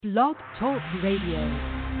Blog Talk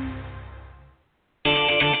Radio.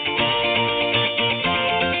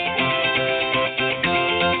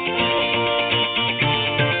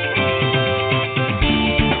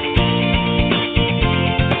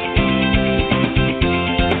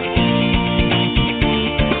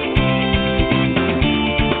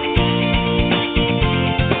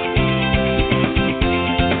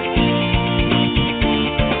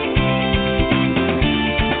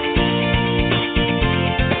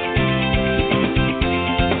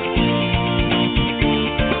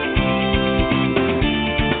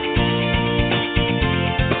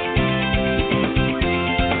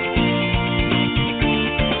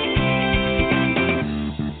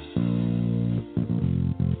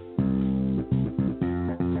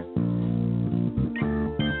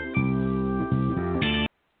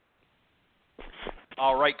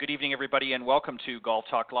 All right, good evening, everybody, and welcome to Golf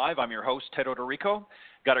Talk Live. I'm your host, Ted Odorico.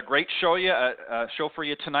 Got a great show for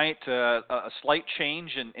you tonight. A slight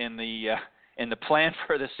change in the plan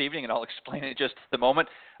for this evening, and I'll explain it in just a moment.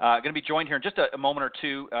 Going to be joined here in just a moment or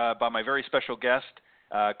two by my very special guest,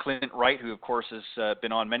 Clint Wright, who, of course, has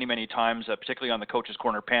been on many times, particularly on the Coach's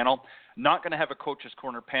Corner panel. Not going to have a Coach's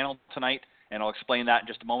Corner panel tonight, and I'll explain that in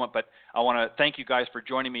just a moment. But I want to thank you guys for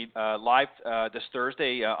joining me live this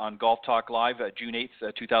Thursday on Golf Talk Live, June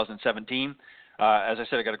 8th, 2017. As I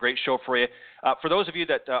said, I got a great show for you. For those of you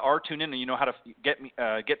that are tuned in and you know how to get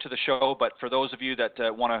to the show, but for those of you that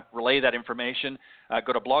want to relay that information,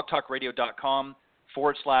 go to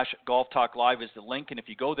blogtalkradio.com/Golf Talk Live is the link. And if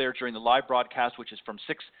you go there during the live broadcast, which is from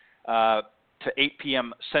 6 to 8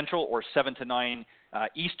 p.m. Central or 7 to 9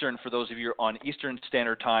 Eastern, for those of you on Eastern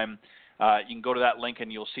Standard Time, you can go to that link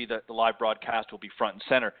and you'll see that the live broadcast will be front and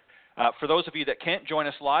center. For those of you that can't join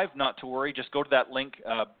us live, not to worry. Just go to that link,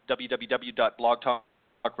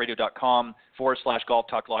 www.blogtalkradio.com/Golf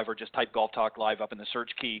Talk Live, or just type Golf Talk Live up in the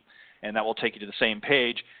search key, and that will take you to the same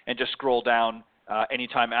page. And just scroll down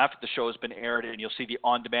anytime after the show has been aired, and you'll see the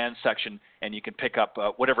on-demand section, and you can pick up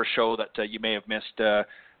whatever show that you may have missed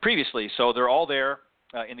previously. So they're all there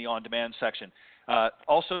in the on-demand section.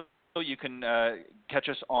 Also, you can catch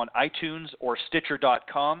us on iTunes or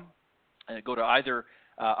Stitcher.com. Go to either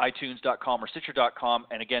iTunes.com or Stitcher.com,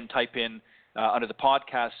 and again, type in under the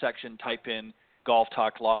podcast section, type in Golf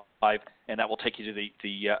Talk Live, and that will take you to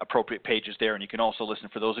the appropriate pages there. And you can also listen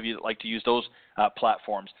for those of you that like to use those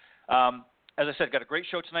platforms. As I said, got a great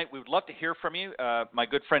show tonight. We would love to hear from you. My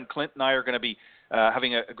good friend Clint and I are going to be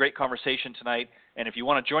having a great conversation tonight. And if you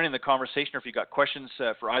want to join in the conversation, or if you've got questions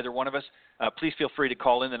for either one of us, please feel free to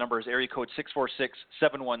call in. The number is area code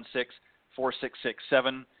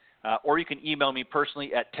 646-716-4667. Or you can email me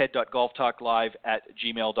personally at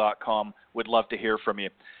ted.golftalklive@gmail.com. Would love to hear from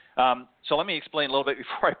you. So let me explain a little bit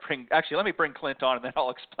before I let me bring Clint on, and then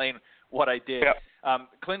I'll explain what I did. Yep.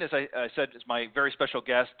 Clint, as I said, is my very special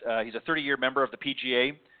guest. He's a 30-year member of the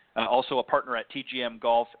PGA, also a partner at TGM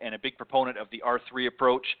Golf, and a big proponent of the R3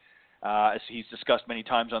 approach, as he's discussed many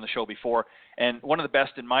times on the show before. And one of the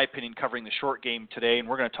best, in my opinion, covering the short game today, and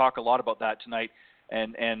we're going to talk a lot about that tonight.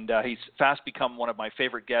 And he's fast become one of my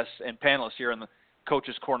favorite guests and panelists here on the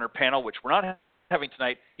Coach's Corner panel, which we're not having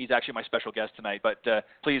tonight. He's actually my special guest tonight. But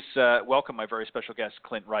please welcome my very special guest,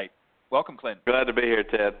 Clint Wright. Welcome, Clint. Glad to be here,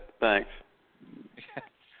 Ted. Thanks.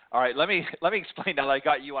 All right, let me explain now that I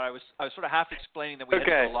got you on. I was sort of half explaining that we had to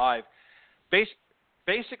go live.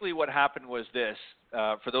 Basically what happened was this,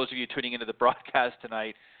 for those of you tuning into the broadcast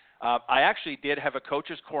tonight, I actually did have a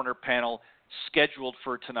Coach's Corner panel scheduled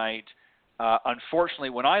for tonight. Unfortunately,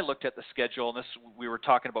 when I looked at the schedule, and we were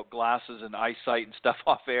talking about glasses and eyesight and stuff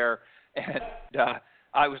off air, and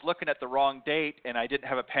I was looking at the wrong date, and I didn't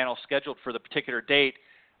have a panel scheduled for the particular date.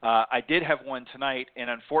 I did have one tonight, and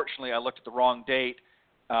unfortunately, I looked at the wrong date,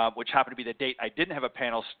 which happened to be the date I didn't have a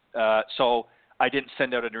panel, so I didn't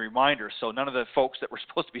send out any reminder. So none of the folks that were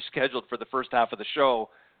supposed to be scheduled for the first half of the show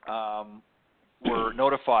were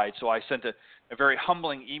notified. So I sent a very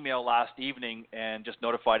humbling email last evening and just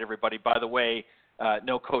notified everybody, by the way,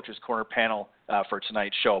 no Coach's Corner panel for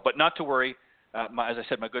tonight's show. But not to worry. As I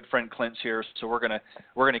said, my good friend Clint's here, so we're gonna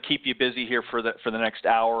keep you busy here for the next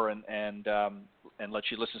hour and let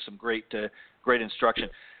you listen to some great instruction.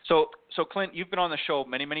 So Clint, you've been on the show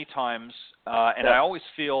many times, and I always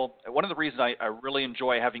feel one of the reasons I really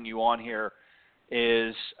enjoy having you on here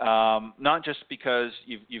is not just because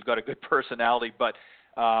you've got a good personality, but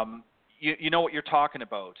you know what you're talking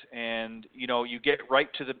about, and you get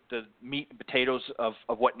right to the meat and potatoes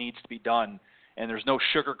of what needs to be done, and there's no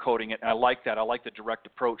sugarcoating it. And I like that. I like the direct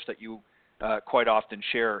approach that you quite often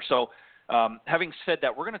share. So Having said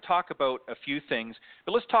that, we're going to talk about a few things,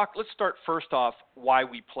 but let's start first off why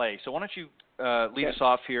we play. So why don't you lead us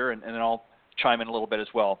off here, and then I'll chime in a little bit as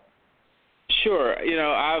well. Sure.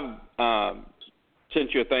 I've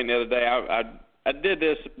sent you a thing the other day. I did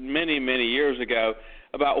this many years ago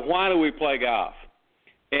about why do we play golf,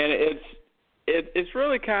 and it's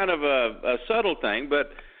really kind of a subtle thing,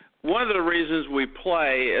 but one of the reasons we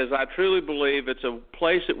play is I truly believe it's a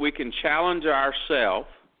place that we can challenge ourselves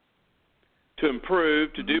to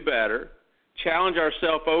improve, to do better, challenge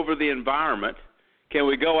ourselves over the environment. Can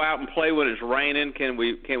we go out and play when it's raining? Can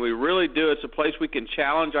we really do it? It's a place we can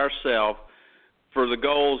challenge ourselves for the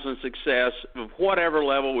goals and success of whatever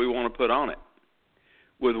level we want to put on it.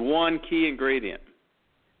 With one key ingredient,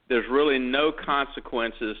 there's really no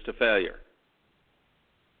consequences to failure.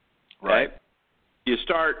 Right? You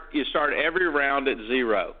start every round at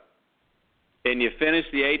 0, and you finish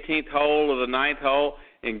the 18th hole or the 9th hole,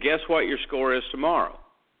 and guess what your score is tomorrow?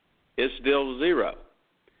 It's still 0.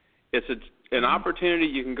 It's an opportunity.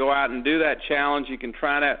 You can go out and do that challenge. You can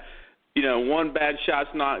try to, one bad shot's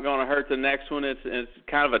not going to hurt the next one. It's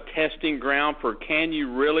kind of a testing ground for can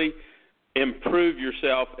you really improve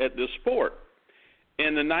yourself at this sport.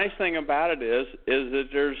 And the nice thing about it is that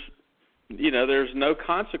there's no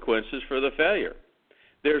consequences for the failure.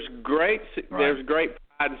 There's great pride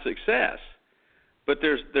and success, but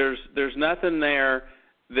there's nothing there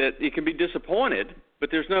that you can be disappointed, but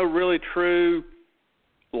there's no really true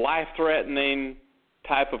life-threatening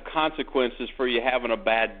type of consequences for you having a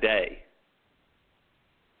bad day.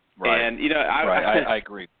 Right. And I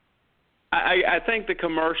agree. I think the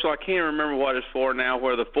commercial, I can't remember what it's for now,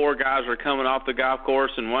 where the 4 guys are coming off the golf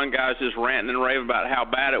course and one guy's just ranting and raving about how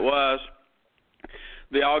bad it was.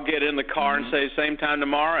 They all get in the car and say, same time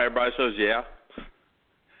tomorrow. Everybody says, yeah.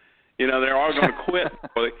 They're all going to quit.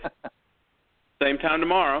 Same time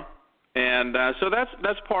tomorrow. And so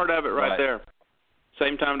that's part of it right there.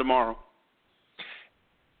 Same time tomorrow.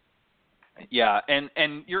 Yeah, and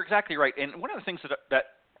you're exactly right. And one of the things that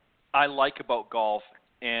I like about golf,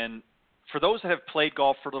 and for those that have played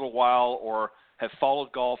golf for a little while or have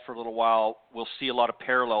followed golf for a little while, we'll see a lot of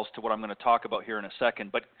parallels to what I'm going to talk about here in a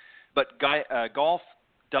second. But golf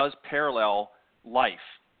does parallel life.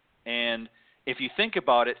 And if you think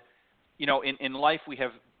about it, in life we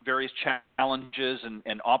have various challenges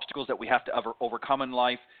and obstacles that we have to overcome in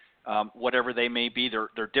life, whatever they may be.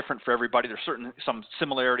 They're different for everybody. There's some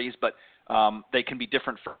similarities, but they can be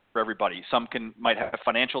different for everybody. Some might have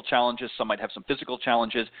financial challenges, some might have some physical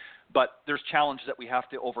challenges, but there's challenges that we have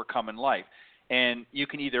to overcome in life. And you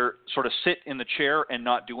can either sort of sit in the chair and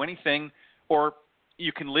not do anything, or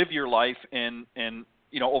you can live your life and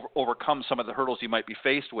overcome some of the hurdles you might be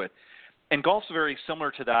faced with. And golf's very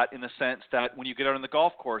similar to that in the sense that when you get out on the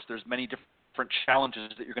golf course, there's many different challenges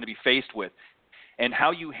that you're going to be faced with. And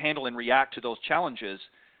how you handle and react to those challenges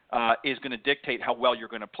is going to dictate how well you're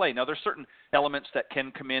going to play. Now, there's certain elements that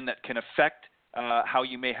can come in that can affect how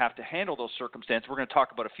you may have to handle those circumstances. We're going to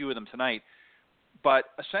talk about a few of them tonight. But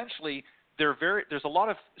essentially, there's a lot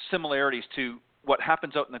of similarities to what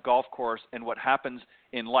happens out in the golf course and what happens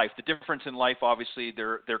in life. The difference in life, obviously,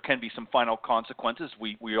 there can be some final consequences.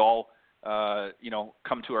 We all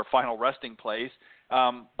come to our final resting place.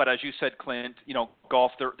 But as you said, Clint,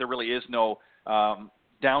 golf, there really is no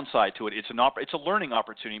downside to it. It's a learning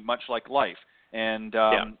opportunity, much like life. And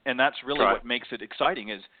that's really what makes it exciting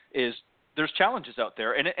is there's challenges out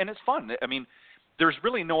there, and it's fun. I mean, there's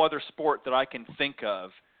really no other sport that I can think of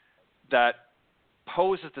that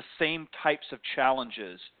poses the same types of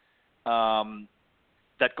challenges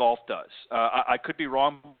that golf does. I could be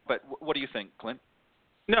wrong, but what do you think, Clint?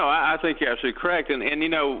 No, I think you're absolutely correct. And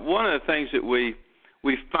one of the things that we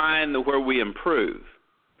find that where we improve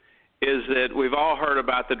is that we've all heard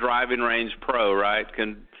about the driving range pro, right?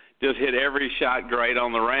 Can just hit every shot great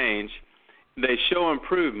on the range. They show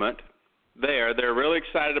improvement there. They're really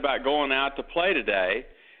excited about going out to play today,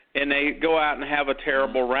 and they go out and have a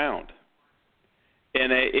terrible round.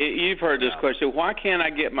 And you've heard this question, why can't I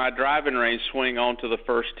get my driving range swing onto the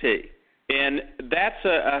first tee? And that's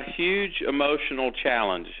a huge emotional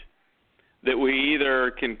challenge that we either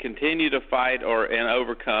can continue to fight and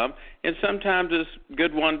overcome. And sometimes it's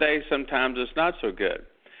good one day, sometimes it's not so good.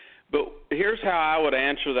 But here's how I would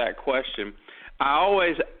answer that question. I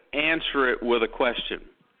always answer it with a question.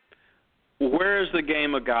 Where is the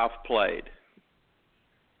game of golf played?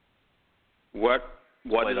 What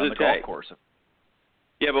does it take? Golf course.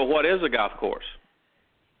 Yeah, but what is a golf course?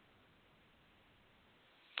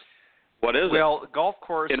 What is it? Well, golf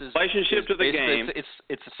course in relationship to the game.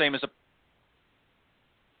 It's the same as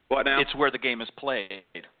What now? It's where the game is played.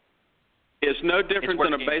 It's no different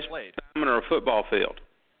than a baseball diamond or a football field.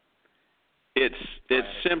 It's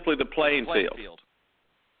simply the playing field.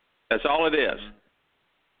 That's all it is.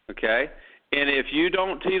 Okay? And if you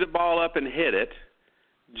don't tee the ball up and hit it,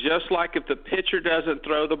 just like if the pitcher doesn't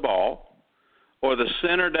throw the ball or the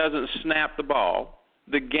center doesn't snap the ball,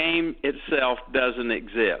 the game itself doesn't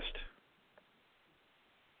exist.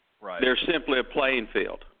 Right. They're simply a playing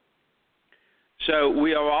field. So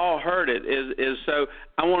we have all heard it is so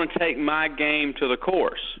I want to take my game to the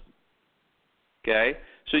course. Okay?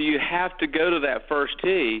 So you have to go to that first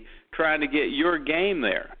tee trying to get your game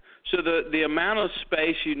there. So the amount of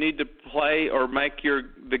space you need to play or make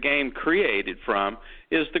the game created from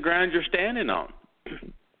is the ground you're standing on.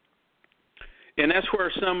 And that's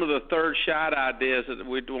where some of the third shot ideas that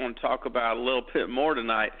we want to talk about a little bit more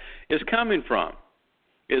tonight is coming from.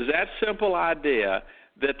 Is that simple idea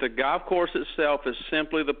that the golf course itself is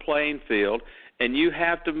simply the playing field, and you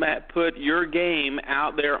have to put your game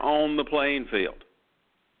out there on the playing field.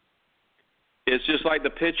 It's just like the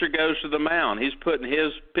pitcher goes to the mound. He's putting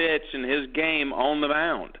his pitch and his game on the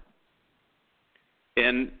mound.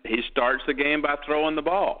 And he starts the game by throwing the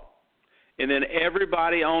ball. And then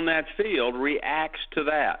everybody on that field reacts to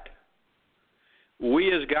that.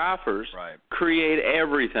 We as golfers create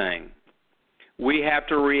everything. We have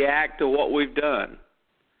to react to what we've done.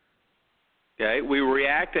 Okay? We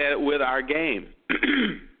react at it with our game.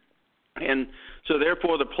 And so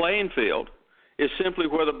therefore the playing field is simply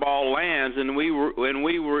where the ball lands, and we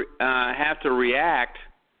have to react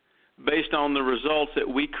based on the results that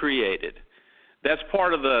we created. That's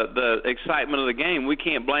part of the excitement of the game. We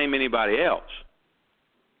can't blame anybody else.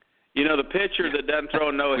 You know, the pitcher that doesn't throw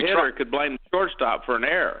a no-hitter could blame the shortstop for an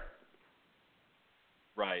error.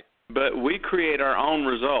 Right. But we create our own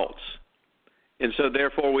results, and so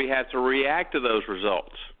therefore we have to react to those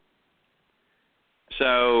results.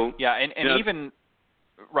 So even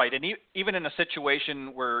even in a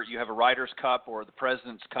situation where you have a Ryder's Cup or the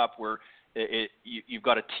President's Cup where you've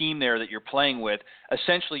got a team there that you're playing with,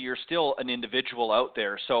 essentially you're still an individual out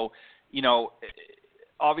there. So,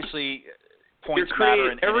 obviously points matter.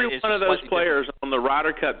 And every one of those players on the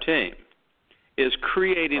Ryder Cup team is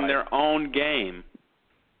creating their own game.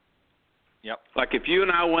 Yep. Like if you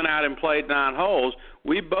and I went out and played 9 holes,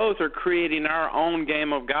 we both are creating our own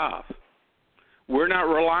game of golf. We're not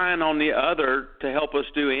relying on the other to help us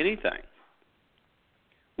do anything.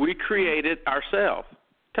 We create it ourselves,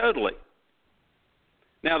 totally.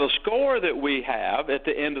 Now, the score that we have at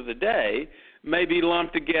the end of the day may be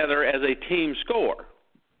lumped together as a team score,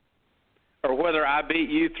 or whether I beat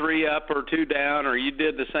you 3 up or 2 down or you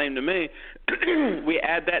did the same to me, we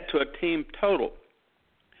add that to a team total.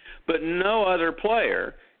 But no other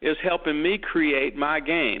player is helping me create my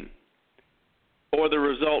game or the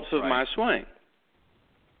results of my swing.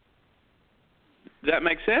 Does that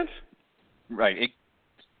make sense? Right.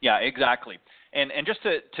 Yeah, exactly. And just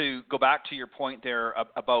to go back to your point there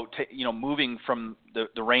about moving from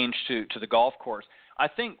the range to the golf course, I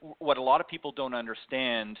think what a lot of people don't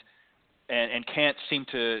understand and can't seem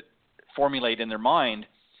to formulate in their mind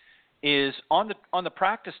is on the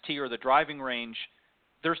practice tee or the driving range,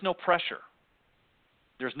 there's no pressure.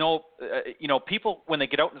 There's no people when they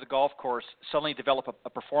get out into the golf course suddenly develop a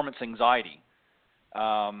performance anxiety,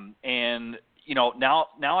 and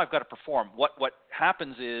now I've got to perform. What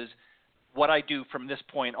happens is what I do from this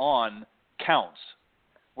point on counts.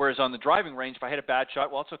 Whereas on the driving range, if I hit a bad shot,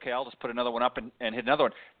 well, it's okay. I'll just put another one up and hit another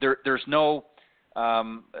one. There's no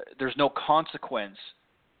consequence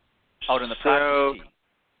out in the practice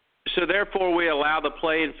tee. So therefore, we allow the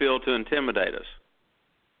playing field to intimidate us.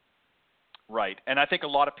 Right, and I think a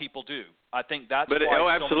lot of people do. I think that's. But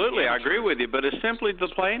why absolutely, I agree with you. But it's simply the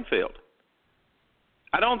playing field.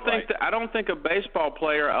 I don't think a baseball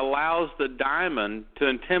player allows the diamond to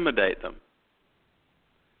intimidate them,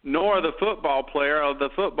 nor the football player or the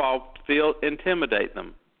football field intimidate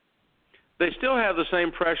them. They still have the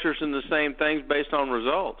same pressures and the same things based on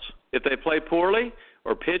results. If they play poorly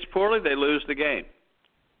or pitch poorly, they lose the game.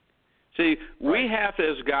 See, we have to,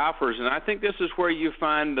 as golfers, and I think this is where you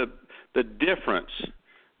find the difference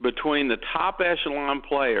between the top echelon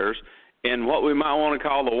players and what we might want to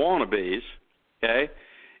call the wannabes, okay,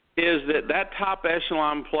 is that top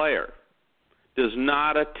echelon player does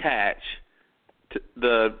not attach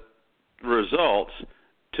the results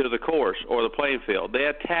to the course or the playing field. They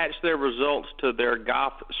attach their results to their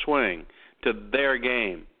golf swing, to their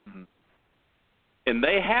game. Mm-hmm. And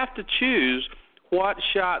they have to choose what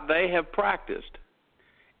shot they have practiced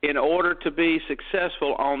in order to be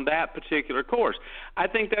successful on that particular course. I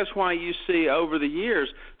think that's why you see over the years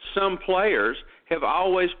some players have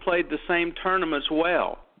always played the same tournaments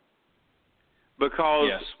well. because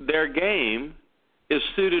their game is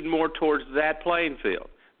suited more towards that playing field.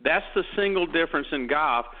 That's the single difference in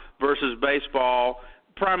golf versus baseball,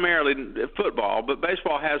 primarily football, but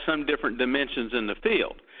baseball has some different dimensions in the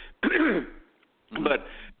field. But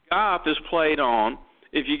golf is played on,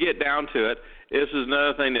 if you get down to it, this is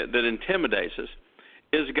another thing that intimidates us,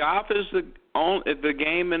 is golf is the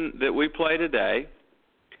game that we play today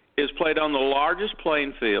is played on the largest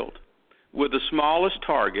playing field with the smallest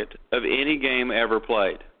target of any game ever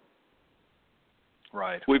played.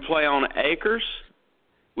 Right. We play on acres.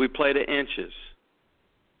 We play to inches.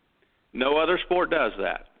 No other sport does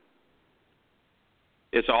that.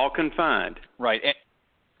 It's all confined. Right.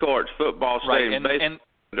 Courts, football stadiums, right. baseball,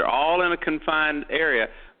 they're all in a confined area,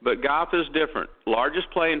 but golf is different. Largest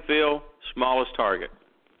playing field, smallest target.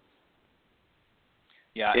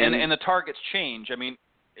 Yeah, and the targets change. I mean,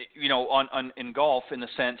 you know, in golf in the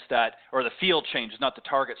sense that, or the field changes, not the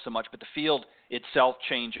target so much, but the field itself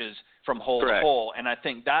changes from hole to hole, and I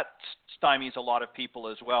think that stymies a lot of people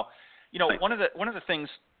as well. You know, one of the things,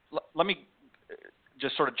 let me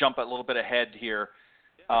just sort of jump a little bit ahead here.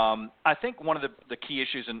 I think one of the key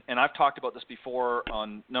issues, and I've talked about this before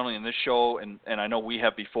on not only in this show, and I know we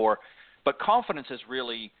have before, but confidence is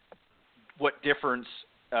really what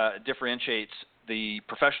differentiates the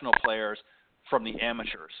professional players from the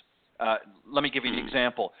amateurs. Let me give you an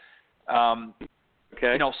example.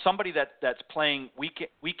 You know, somebody that's playing week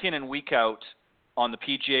in and week out on the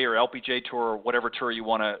PGA or LPGA tour or whatever tour you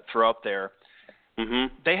want to throw up there,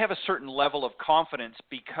 they have a certain level of confidence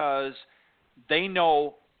because they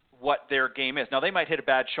know what their game is. Now, they might hit a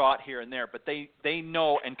bad shot here and there, but they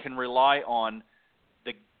know and can rely on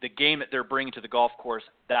the game that they're bringing to the golf course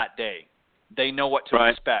that day. They know what to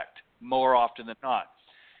expect more often than not.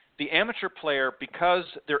 The amateur player, because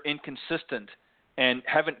they're inconsistent and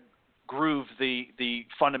haven't grooved the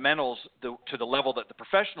fundamentals to the level that the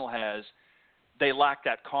professional has, they lack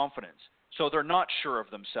that confidence. So they're not sure of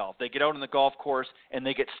themselves. They get out on the golf course and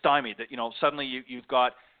they get stymied. That, you know, suddenly you've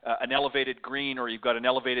got an elevated green or you've got an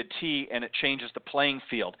elevated tee and it changes the playing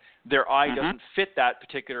field. Their eye doesn't fit that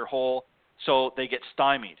particular hole, so they get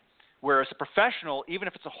stymied. Whereas a professional, even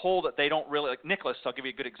if it's a hole that they don't really like, Nicklaus, I'll give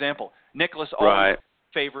you a good example. Nicklaus always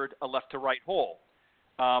favored a left to right hole.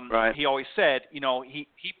 He always said, you know, he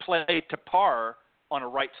played to par on a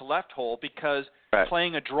right to left hole because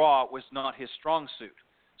playing a draw was not his strong suit.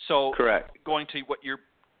 So going to what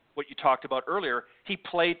you talked about earlier, he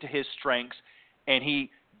played to his strengths and he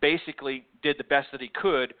basically did the best that he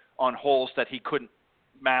could on holes that he couldn't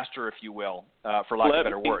master, if you will, for lack of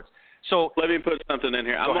better words. So let me put something in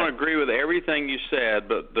here. I'm going to agree with everything you said,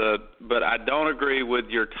 but I don't agree with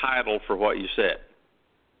your title for what you said.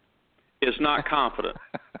 It's not confident.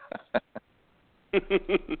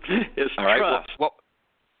 It's trust. Well,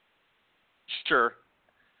 sure.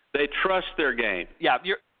 They trust their game. Yeah.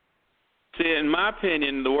 See, in my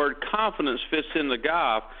opinion, the word confidence fits in the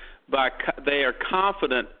golf by they are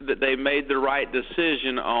confident that they made the right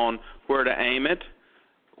decision on where to aim it,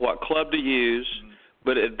 what club to use.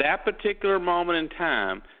 But at that particular moment in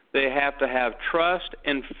time, they have to have trust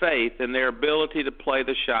and faith in their ability to play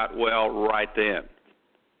the shot well right then.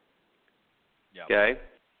 Yep. Okay?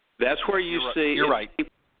 That's where you see you're right.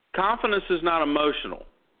 Confidence is not emotional.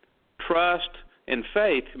 Trust and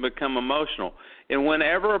faith become emotional. And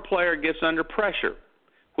whenever a player gets under pressure,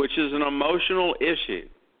 which is an emotional issue,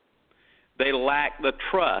 they lack the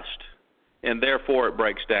trust, and therefore it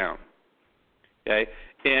breaks down. Okay?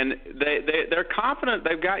 And they're confident.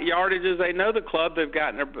 They've got yardages. They know the club. They've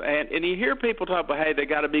got, and you hear people talk about, hey, they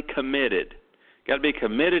got to be committed. Got to be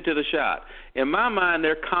committed to the shot. In my mind,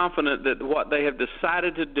 they're confident that what they have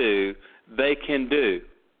decided to do, they can do.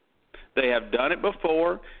 They have done it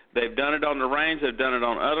before. They've done it on the range. They've done it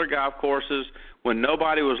on other golf courses when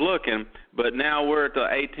nobody was looking. But now we're at the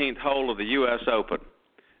 18th hole of the U.S. Open.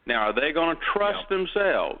 Now, are they going to trust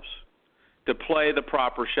themselves to play the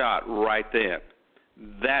proper shot right then?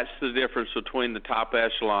 That's the difference between the top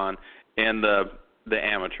echelon and the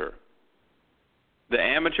amateur. The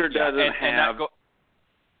amateur doesn't have.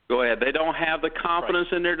 Go ahead. They don't have the confidence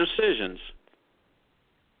in their decisions,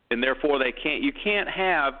 and therefore they can't. You can't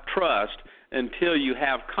have trust until you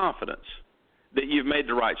have confidence that you've made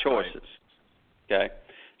the right choices. Okay.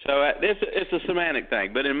 So it's a semantic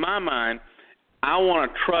thing, but in my mind, I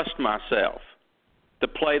want to trust myself to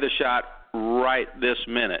play the shot right this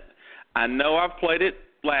minute. I know I've played it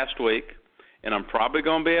last week, and I'm probably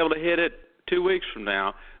going to be able to hit it 2 weeks from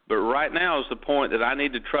now, but right now is the point that I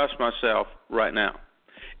need to trust myself right now.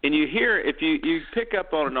 And you hear, if you pick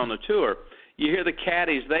up on it on the tour, you hear the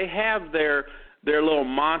caddies, they have their their little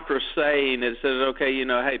mantra saying that says, okay,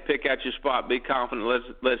 hey, pick out your spot, be confident,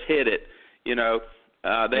 let's hit it.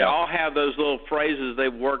 They all have those little phrases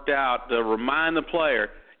they've worked out to remind the player,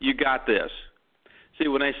 you got this. See,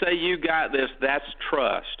 when they say you got this, that's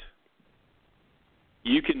trust.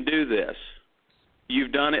 You can do this.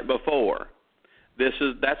 You've done it before.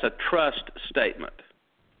 That's a trust statement.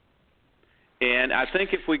 And I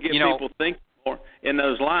think if we get people thinking more in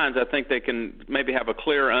those lines, I think they can maybe have a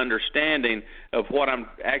clearer understanding of what I'm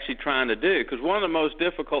actually trying to do. Because one of the most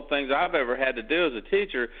difficult things I've ever had to do as a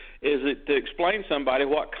teacher is to explain to somebody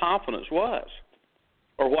what confidence was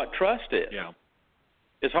or what trust is. Yeah.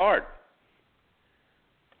 It's hard.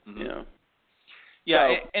 Mm-hmm. Yeah,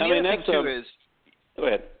 so, and the other thing, too, is... Go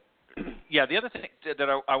ahead. Yeah, the other thing that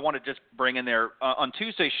I want to just bring in there, on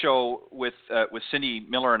Tuesday's show with Cindy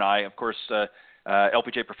Miller and I, of course,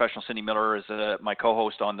 LPGA professional Cindy Miller is my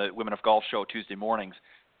co-host on the Women of Golf show Tuesday mornings.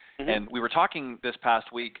 Mm-hmm. And we were talking this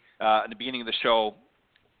past week at the beginning of the show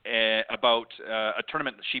about a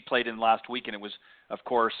tournament that she played in last week, and it was, of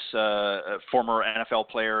course, a former NFL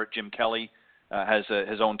player, Jim Kelly, has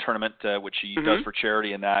his own tournament, which he does for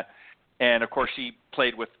charity and that. And, of course, she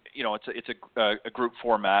played with, it's a group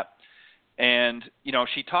format. And,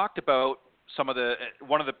 she talked about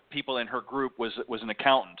one of the people in her group was an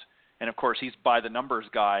accountant. And, of course, he's by the numbers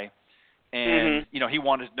guy. And, he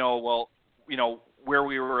wanted to know, well, where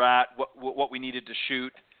we were at, what we needed to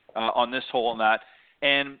shoot on this hole and that.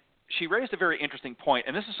 And she raised a very interesting point.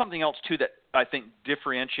 And this is something else, too, that I think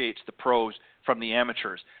differentiates the pros from the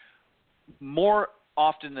amateurs. More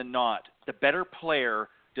often than not, the better player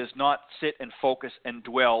does not sit and focus and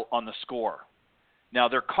dwell on the score. Now,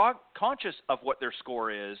 they're conscious of what their score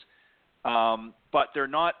is, but they're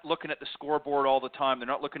not looking at the scoreboard all the time. They're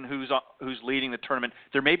not looking who's leading the tournament.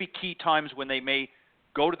 There may be key times when they may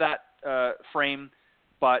go to that frame,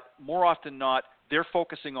 but more often than not, they're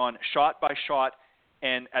focusing on shot by shot,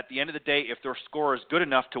 and at the end of the day, if their score is good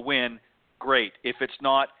enough to win, great. If it's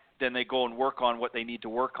not, then they go and work on what they need to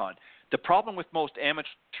work on. The problem with most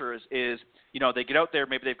amateurs is, they get out there,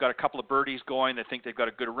 maybe they've got a couple of birdies going, they think they've got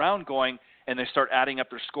a good round going, and they start adding up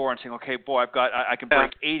their score and saying, okay, boy, I can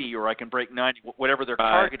break 80 or I can break 90, whatever their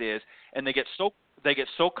target is, and they get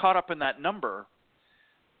so caught up in that number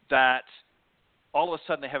that all of a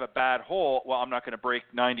sudden they have a bad hole. Well, I'm not going to break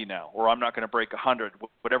 90 now, or I'm not going to break 100,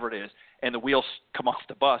 whatever it is, and the wheels come off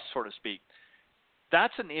the bus, so to speak.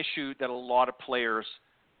 That's an issue that a lot of players,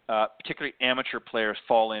 particularly amateur players,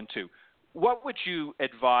 fall into. What would you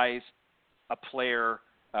advise a player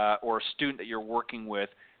or a student that you're working with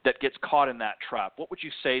that gets caught in that trap? What would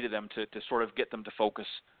you say to them to sort of get them to focus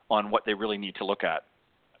on what they really need to look at?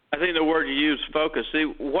 I think the word you used, focus. See,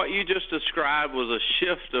 what you just described was a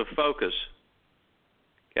shift of focus,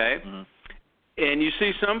 okay? Mm-hmm. And you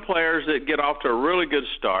see some players that get off to a really good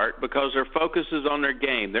start because their focus is on their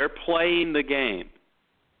game. They're playing the game,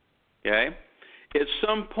 okay? At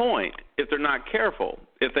some point, if they're not careful,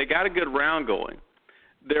 if they got a good round going,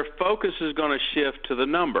 their focus is going to shift to the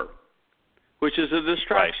number, which is a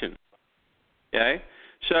distraction. Right. Okay?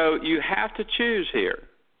 So you have to choose here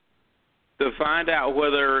to find out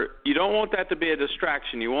whether you don't want that to be a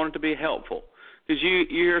distraction. You want it to be helpful. Because you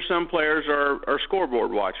hear some players are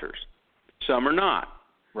scoreboard watchers. Some are not.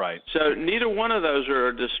 Right. So neither one of those are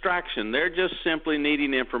a distraction. They're just simply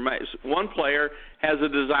needing information. One player has a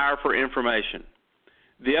desire for information.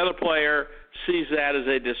 The other player sees that as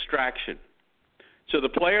a distraction. So the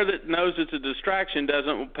player that knows it's a distraction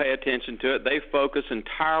doesn't pay attention to it. They focus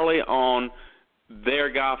entirely on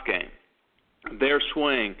their golf game, their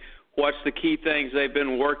swing. What's the key things they've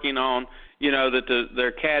been working on? That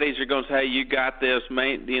their caddies are going to say, "Hey, you got this,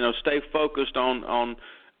 man." Stay focused on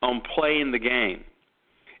playing the game.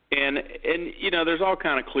 And there's all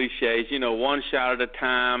kind of cliches. One shot at a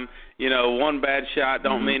time. One bad shot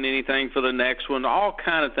don't mean anything for the next one. All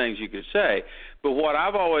kind of things you could say. But what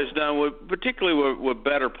I've always done, particularly with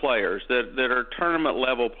better players that are tournament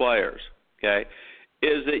level players, okay,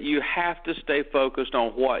 is that you have to stay focused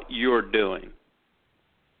on what you're doing.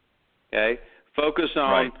 Okay, focus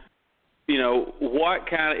on, what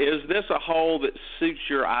kind of, is this a hole that suits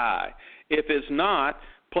your eye? If it's not,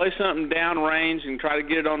 play something downrange and try to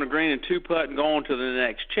get it on the green and two-putt and go on to the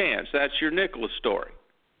next chance. That's your Nicklaus story.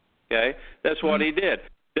 Okay, that's what he did.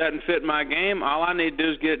 Doesn't fit my game. All I need to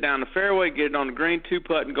do is get it down the fairway, get it on the green,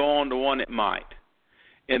 two-putt, and go on to one that might.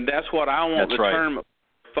 And that's what I want tournament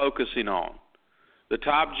focusing on. The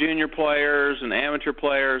top junior players and amateur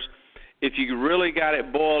players, if you really got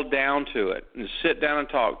it boiled down to it and sit down and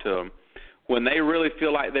talk to them, when they really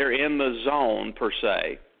feel like they're in the zone, per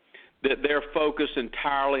se, that they're focused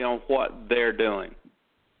entirely on what they're doing.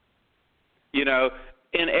 You know,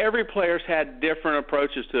 and every player's had different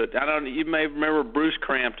approaches to it. You may remember Bruce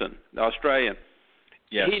Crampton, the Australian.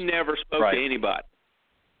 Yes. He never spoke to anybody.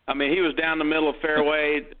 I mean, he was down the middle of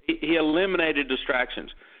fairway. He eliminated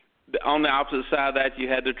distractions. On the opposite side of that, you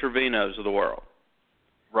had the Trevinos of the world.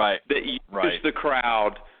 Right. That used the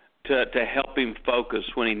crowd to help him focus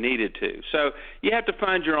when he needed to. So you have to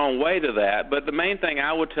find your own way to that. But the main thing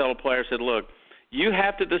I would tell a player is, look, you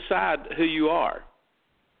have to decide who you are.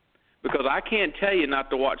 Because I can't tell you not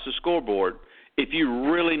to watch the scoreboard if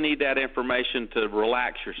you really need that information to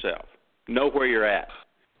relax yourself, know where you're at.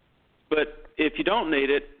 But if you don't need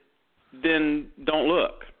it, then don't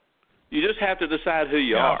look. You just have to decide who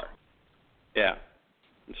you are. Yeah.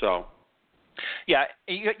 So. Yeah,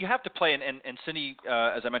 you have to play, and Cindy,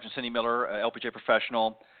 as I mentioned, Cindy Miller, LPGA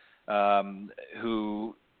professional,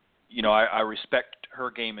 who, you know, I respect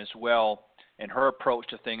her game as well and her approach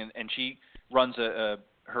to things, and she runs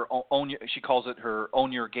her own, she calls it her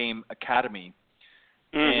Own Your Game Academy,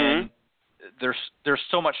 and there's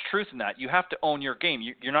so much truth in that. You have to own your game.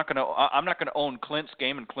 You're not going to. I'm not going to own Clint's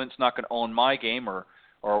game, and Clint's not going to own my game, or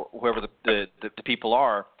whoever the people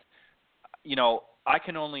are. You know, I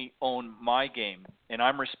can only own my game, and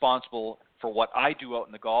I'm responsible for what I do out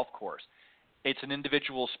in the golf course. It's an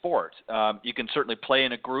individual sport. You can certainly play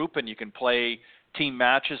in a group, and you can play team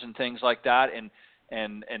matches and things like that,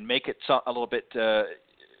 and make it a little bit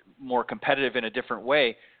more competitive in a different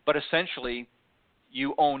way. But essentially,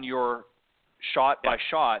 you own your shot by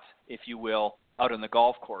shot, if you will, out on the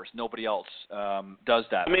golf course. Nobody else does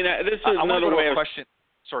that. I mean, this is another way of question.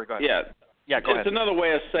 Sorry, go ahead. Yeah, go ahead. It's another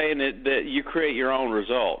way of saying it that you create your own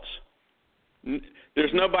results.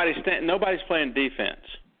 There's nobody's playing defense,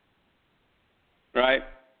 right?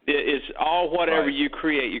 It's all whatever you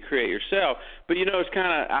create yourself. But you know, it's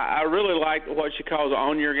kind of I really like what she calls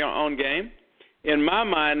own your own game. In my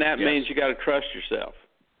mind, that means you got to trust yourself,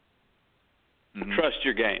 trust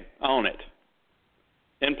your game, own it,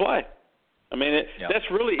 and play. I mean, that's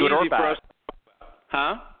really good easy or bad. for us.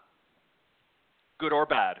 Huh? Good or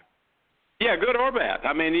bad. Yeah, good or bad.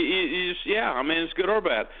 I mean, it's good or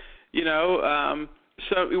bad. You know,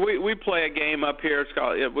 so we play a game up here.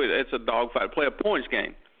 It's a dogfight. Play a points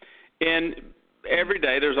game, and every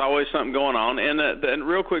day there's always something going on. And the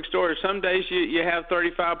real quick story: some days you have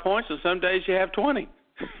 35 points, and some days you have 20.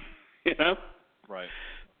 You know, right.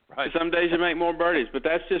 Some days you make more birdies, but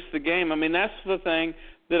that's just the game. I mean, that's the thing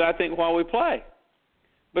that I think why we play,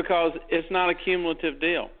 because it's not a cumulative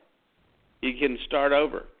deal. You can start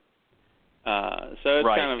over. So it's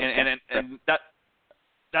kind of and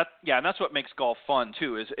that's what makes golf fun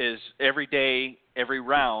too. Is every day, every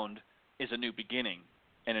round is a new beginning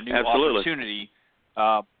and a new opportunity,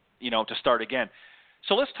 to start again.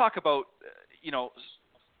 So let's talk about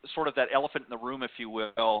sort of that elephant in the room, if you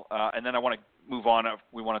will, and then I want to move on.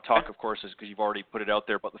 We want to talk, of course, because you've already put it out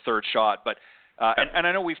there about the third shot. But and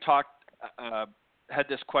I know we've had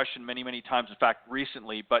this question many times, in fact,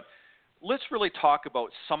 recently, but. Let's really talk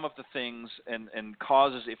about some of the things and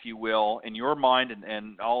causes, if you will, in your mind,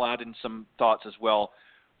 and I'll add in some thoughts as well,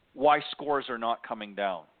 why scores are not coming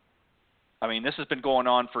down. I mean, this has been going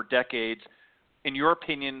on for decades. In your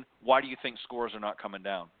opinion, why do you think scores are not coming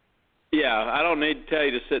down? Yeah, I don't need to tell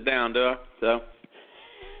you to sit down, do I? So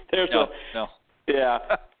No. Yeah.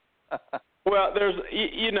 Well,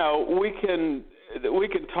 we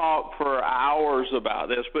can talk for hours about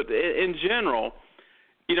this, but in general,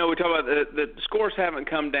 we talk about the scores haven't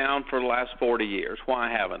come down for the last 40 years. Why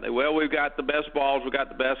haven't they? Well, we've got the best balls, we've got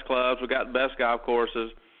the best clubs, we've got the best golf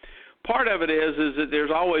courses. Part of it is that there's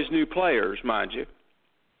always new players, mind you.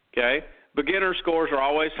 Okay? Beginner scores are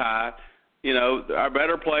always high. Our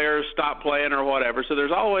better players stop playing or whatever. So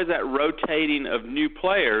there's always that rotating of new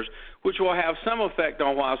players, which will have some effect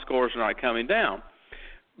on why scores are not coming down.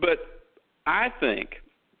 But I think,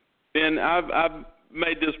 and I've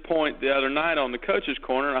made this point the other night on the Coach's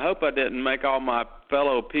Corner, and I hope I didn't make all my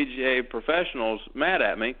fellow PGA professionals mad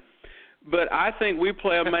at me, but I think we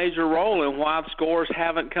play a major role in why scores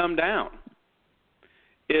haven't come down,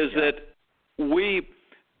 that we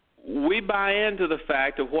buy into the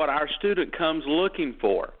fact of what our student comes looking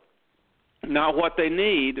for, not what they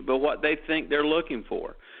need, but what they think they're looking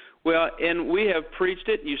for. Well, and we have preached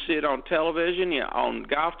it. You see it on television, on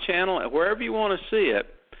Golf Channel, wherever you want to see it,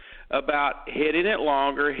 about hitting it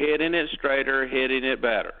longer, hitting it straighter, hitting it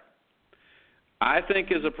better. I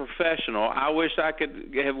think as a professional, I wish I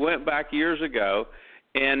could have went back years ago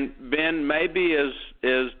and been maybe as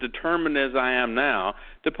determined as I am now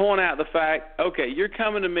to point out the fact, okay, you're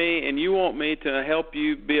coming to me and you want me to help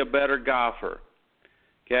you be a better golfer,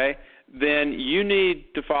 okay? Then you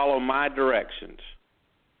need to follow my directions,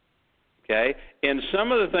 okay? And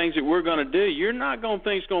some of the things that we're going to do, you're not going to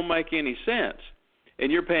think it's going to make any sense.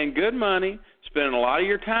 And you're paying good money, spending a lot of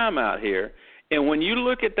your time out here. And when you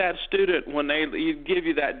look at that student, when they give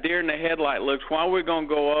you that deer in the headlight looks, why we're going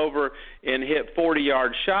to go over and hit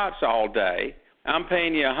 40-yard shots all day, I'm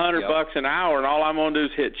paying you $100 an hour, and all I'm going to do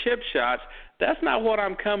is hit chip shots, that's not what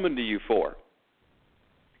I'm coming to you for.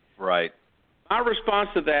 Right. My response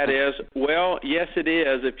to that is, well, yes, it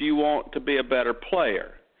is if you want to be a better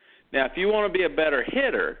player. Now, if you want to be a better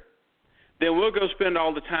hitter, then we'll go spend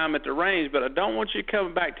all the time at the range, but I don't want you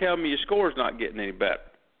coming back telling me your score's not getting any better.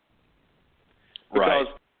 Because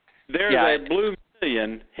there's a blue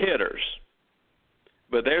million hitters,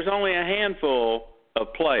 but there's only a handful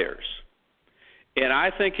of players. And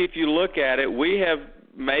I think if you look at it, we have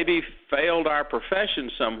maybe failed our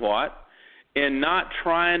profession somewhat in not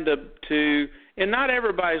trying to and not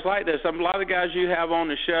everybody's like this. A lot of guys you have on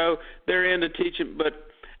the show, they're into teaching, but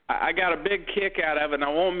I got a big kick out of it, and I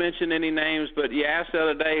won't mention any names, but you asked the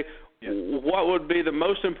other day, what would be the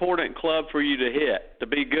most important club for you to hit, to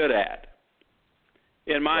be good at?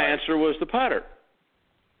 And my answer was the putter.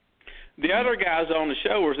 The other guys on the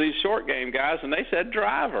show were these short game guys, and they said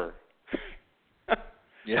driver.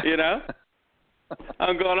 You know?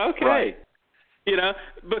 I'm going, okay. Right. You know,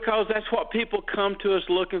 because that's what people come to us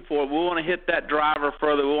looking for. We want to hit that driver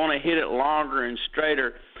further. We want to hit it longer and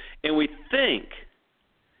straighter. And we think,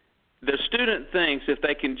 the student thinks if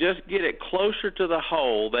they can just get it closer to the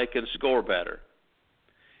hole, they can score better.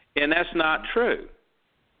 And that's not true.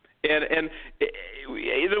 And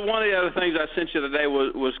one of the other things I sent you today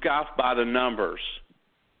was golf by the numbers.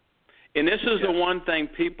 And this is the one thing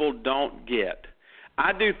people don't get.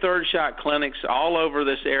 I do third shot clinics all over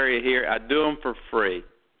this area here. I do them for free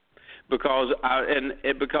because I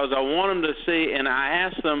want them to see, and I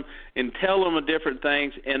ask them and tell them the different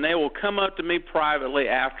things, and they will come up to me privately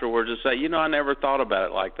afterwards and say, you know, I never thought about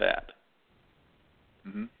it like that.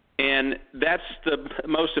 Mm-hmm. And that's the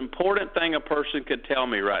most important thing a person could tell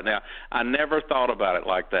me right now. I never thought about it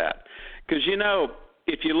like that. Because, you know,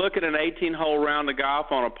 if you look at an 18-hole round of golf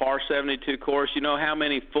on a par 72 course, you know how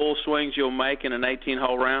many full swings you'll make in an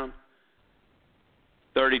 18-hole round?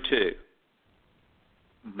 32.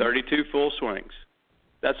 Mm-hmm. 32 full swings.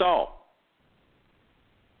 That's all.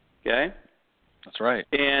 Okay? That's right.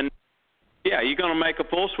 And, yeah, you're going to make a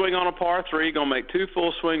full swing on a par 3, you're going to make 2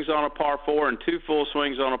 full swings on a par 4, and 2 full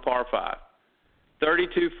swings on a par 5.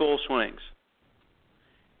 32 full swings.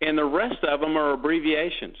 And the rest of them are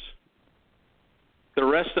abbreviations. The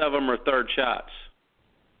rest of them are third shots.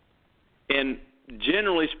 And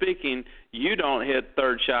generally speaking, you don't hit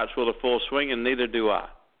third shots with a full swing, and neither do I.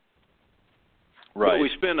 Right. But we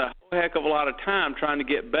spend a whole heck of a lot of time trying to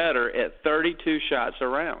get better at 32 shots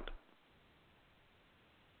around.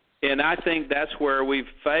 And I think that's where we've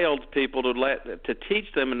failed people to teach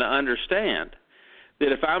them and to understand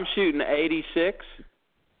that if I'm shooting 86, if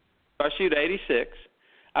I shoot 86,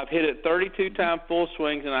 I've hit it 32 times full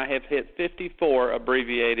swings, and I have hit 54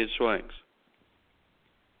 abbreviated swings.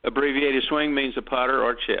 Abbreviated swing means a putter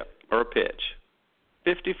or a chip or a pitch.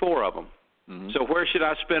 54 of them. Mm-hmm. So where should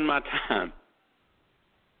I spend my time?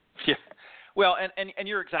 Yeah. Well, and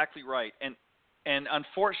you're exactly right. And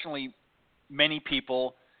unfortunately, many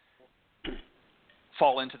people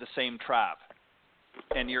fall into the same trap.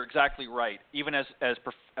 And you're exactly right. Even as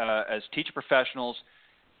teacher professionals,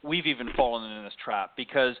 we've even fallen into this trap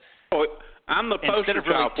because I'm the poster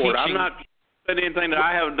child for it. I'm not doing anything that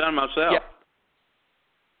I haven't done myself. Yeah.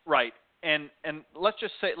 Right. And let's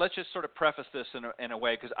just sort of preface this in a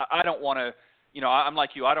way, because I don't want to, you know, I'm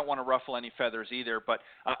like you. I don't want to ruffle any feathers either. But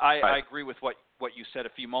I agree with what you said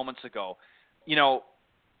a few moments ago. You know,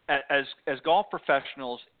 as golf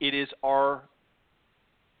professionals, it is our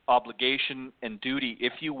obligation and duty,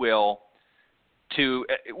 if you will,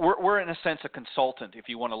 we're in a sense a consultant. If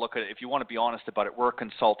you want to look at it, if you want to be honest about it, we're a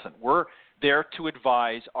consultant. We're there to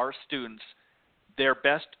advise our students their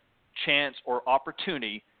best chance or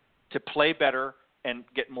opportunity to play better and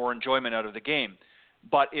get more enjoyment out of the game.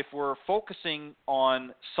 But if we're focusing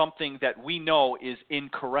on something that we know is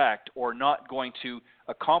incorrect or not going to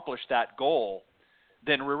accomplish that goal,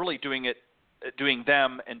 then we're really doing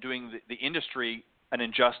them and doing the industry an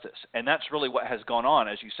injustice. And that's really what has gone on,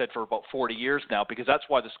 as you said, for about 40 years now, because that's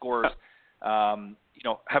why the scores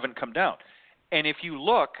haven't come down. And if you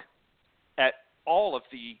look at all of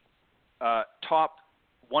the top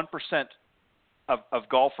 1% of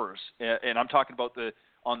golfers, and I'm talking about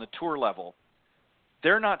on the tour level,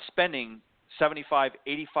 they're not spending 75,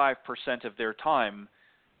 85% of their time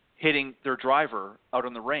hitting their driver out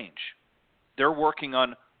on the range. They're working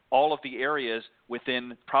on all of the areas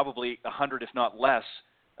within probably 100, if not less,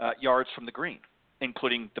 yards from the green,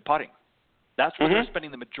 including the putting. That's where they're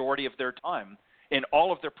spending the majority of their time in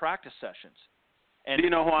all of their practice sessions. And do you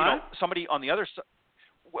know why? Somebody on the other side,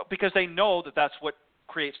 well, because they know that that's what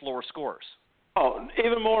creates lower scores. Oh,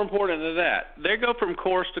 even more important than that, they go from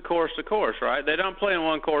course to course to course, right? They don't play in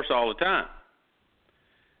one course all the time.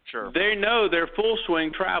 Sure. They know their full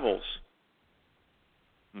swing travels.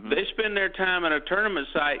 Mm-hmm. They spend their time at a tournament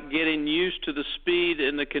site getting used to the speed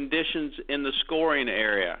and the conditions in the scoring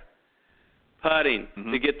area, putting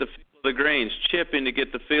to get the feel of the greens, chipping to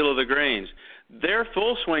get the feel of the greens. Their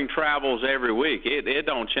full swing travels every week. It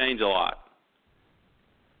don't change a lot.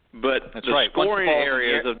 But that's the right. scoring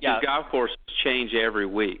areas of these yeah. golf courses change every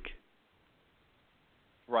week.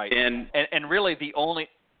 Right. And really the only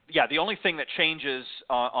thing that changes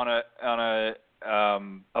on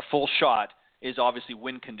a full shot is obviously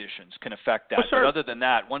wind conditions can affect that. But other than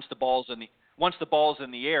that, once the ball's in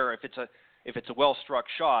the air, if it's a well struck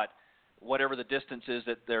shot, whatever the distance is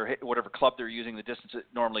that whatever club they're using, the distance it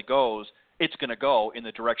normally goes, it's going to go in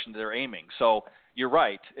the direction they're aiming. So you're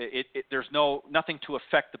right. There's nothing to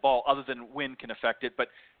affect the ball other than wind can affect it. But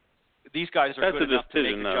these guys are good enough to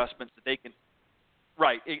make adjustments that they can.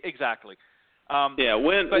 Right. Exactly.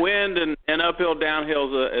 Wind and uphill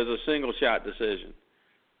downhill is a single shot decision.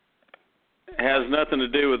 It has nothing to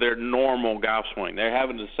do with their normal golf swing. They're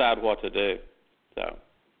having to decide what to do. So,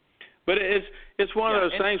 but it's one of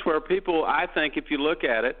those things where people, I think, if you look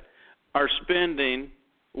at it, are spending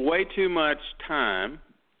way too much time.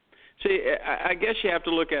 See, I guess you have to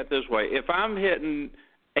look at it this way. If I'm hitting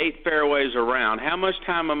 8 fairways around, how much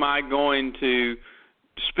time am I going to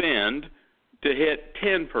spend to hit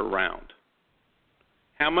 10 per round?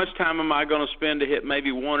 How much time am I going to spend to hit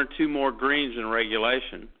maybe 1 or 2 more greens in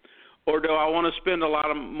regulation? Or do I want to spend a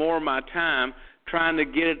lot more of my time trying to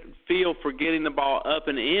get a feel for getting the ball up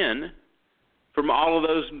and in from all of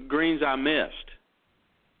those greens I missed?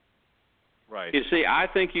 Right. You see, I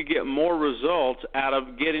think you get more results out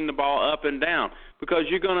of getting the ball up and down because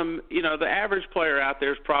you're going to, the average player out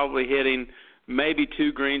there is probably hitting maybe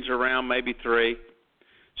 2 greens around, maybe 3.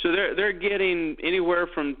 So they're getting anywhere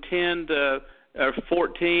from 10 to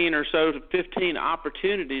 14 or so to 15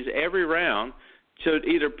 opportunities every round to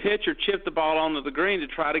either pitch or chip the ball onto the green to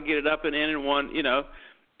try to get it up and in one,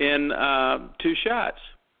 in 2 shots.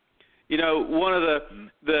 One of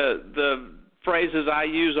the phrases I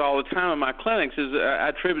use all the time in my clinics is I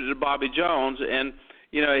attribute it to Bobby Jones, and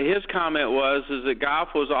his comment was that golf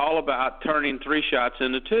was all about turning 3 shots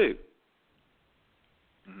into 2.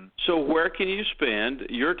 Mm-hmm. So where can you spend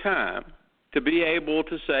your time to be able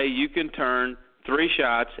to say you can turn 3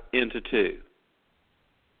 shots into 2?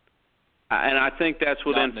 And I think that's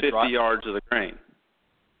within 50 yards of the green.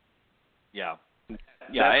 Yeah.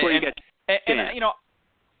 That's where you get. And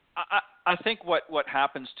I think what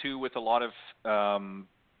happens too with a lot of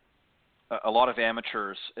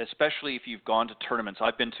amateurs, especially if you've gone to tournaments.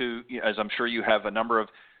 I've been to, as I'm sure you have, a number of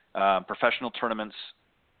professional tournaments,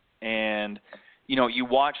 and you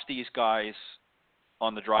watch these guys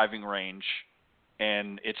on the driving range,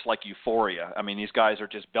 and it's like euphoria. I mean, these guys are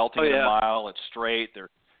just belting it a mile. It's straight. They're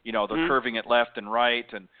curving it left and right,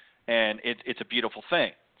 and it's a beautiful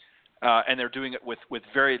thing. And they're doing it with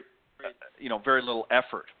very little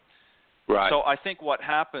effort. Right. So I think what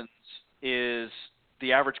happens is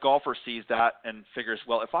the average golfer sees that and figures,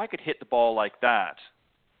 well, if I could hit the ball like that,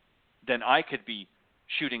 then I could be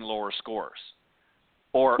shooting lower scores.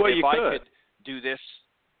 Or if I could do this,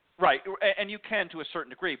 right? And you can to a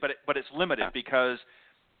certain degree, but it's limited because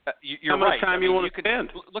you're right. How much time you want to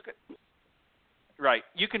spend? Look at. Right.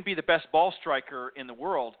 You can be the best ball striker in the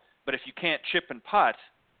world, but if you can't chip and putt,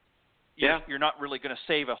 you're not really going to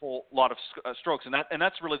save a whole lot of strokes, and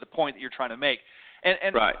that's really the point that you're trying to make.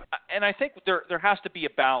 And right. And I think there has to be a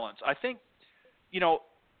balance. I think,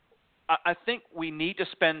 I think we need to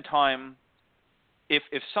spend time.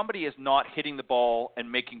 If somebody is not hitting the ball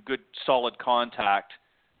and making good solid contact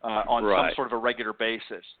on some sort of a regular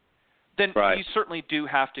basis, then you certainly do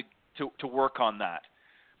have to work on that.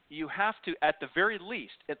 You have to, at the very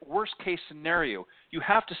least, at worst case scenario, you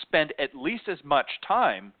have to spend at least as much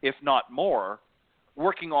time, if not more,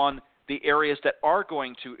 working on the areas that are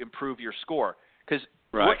going to improve your score. Because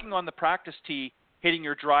working on the practice tee, hitting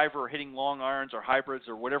your driver, or hitting long irons or hybrids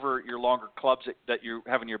or whatever your longer clubs that you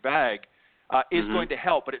have in your bag is going to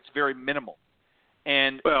help, but it's very minimal.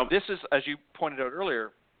 And this is, as you pointed out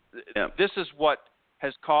earlier, this is what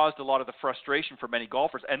has caused a lot of the frustration for many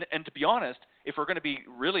golfers. And to be honest, if we're going to be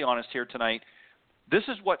really honest here tonight, this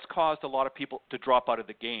is what's caused a lot of people to drop out of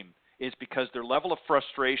the game, is because their level of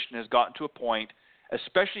frustration has gotten to a point,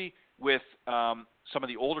 especially with some of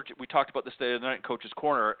the older. We talked about this the other night in Coach's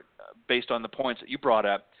Corner, based on the points that you brought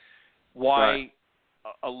up. Why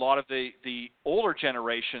a lot of the older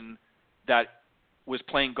generation that was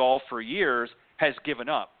playing golf for years has given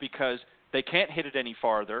up because they can't hit it any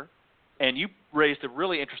farther. And you raised a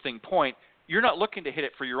really interesting point. You're not looking to hit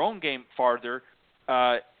it for your own game farther.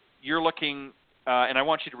 You're looking, and I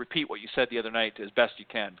want you to repeat what you said the other night as best you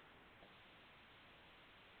can.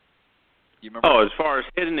 You remember? Oh, as far as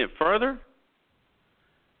hitting it further?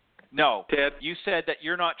 No. Ted? You said that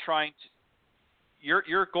you're not trying to.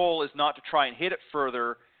 Your goal is not to try and hit it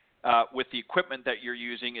further with the equipment that you're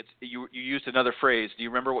using. You used another phrase. Do you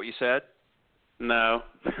remember what you said? No,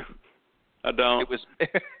 I don't. It was.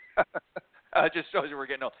 Just shows you we're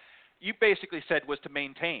getting old. You basically said was to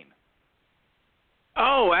maintain.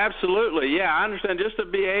 Oh, absolutely. Yeah, I understand. Just to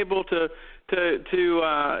be able to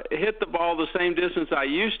hit the ball the same distance I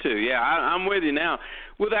used to. Yeah, I'm with you now,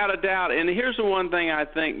 without a doubt. And here's the one thing I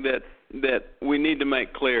think that we need to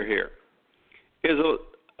make clear here is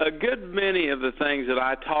a good many of the things that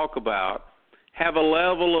I talk about have a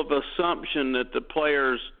level of assumption that the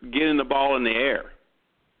players getting the ball in the air.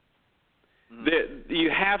 That you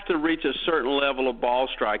have to reach a certain level of ball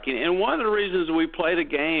striking. And one of the reasons we play the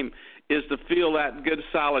game is to feel that good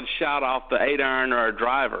solid shot off the 8-iron or a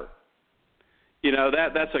driver. You know,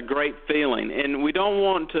 that's a great feeling. And we don't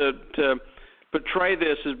want to portray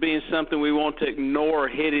this as being something we want to ignore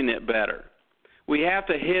hitting it better. We have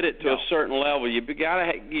to hit it to a certain level. You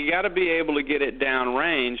got to be able to get it down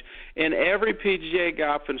range, and every PGA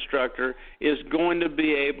golf instructor is going to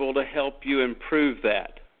be able to help you improve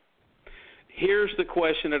that. Here's the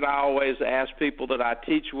question that I always ask people that I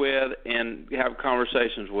teach with and have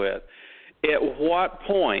conversations with. At what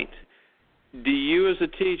point do you as a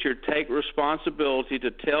teacher take responsibility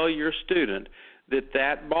to tell your student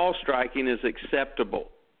that ball striking is acceptable?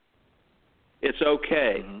 It's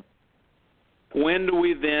okay. Mm-hmm. When do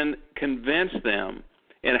we then convince them,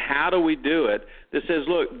 and how do we do it, that says,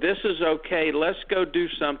 look, this is okay, let's go do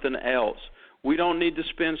something else. We don't need to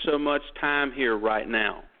spend so much time here right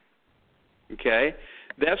now. Okay?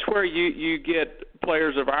 That's where you get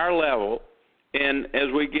players of our level, and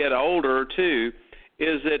as we get older too,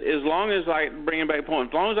 is that as long as I bring back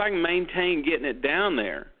points, as long as I can maintain getting it down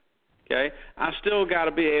there, okay, I still got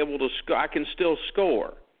to be able to I can still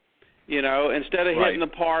score. You know, instead of hitting the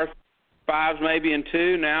par fives maybe in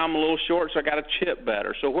 2, now I'm a little short, so I got to chip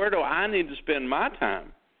better. So where do I need to spend my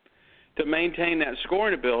time to maintain that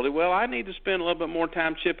scoring ability? Well, I need to spend a little bit more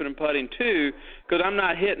time chipping and putting too, because I'm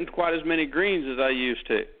not hitting quite as many greens as I used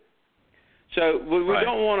to. So we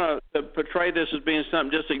don't want to portray this as being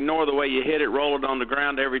something, just ignore the way you hit it, roll it on the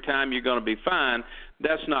ground every time, you're going to be fine.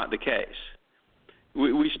 That's not the case.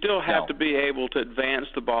 We still have to be able to advance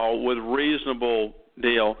the ball with reasonable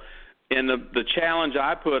deal. And the challenge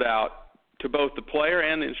I put out to both the player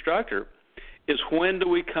and the instructor is, when do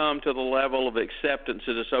we come to the level of acceptance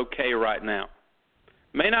that it's okay right now?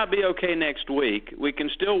 May not be okay next week. We can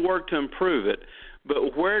still work to improve it.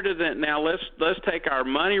 But where does it now? Let's take our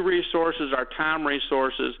money resources, our time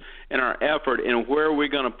resources, and our effort, and where are we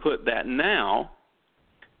going to put that now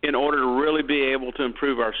in order to really be able to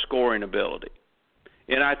improve our scoring ability?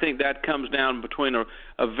 And I think that comes down between a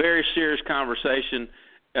very serious conversation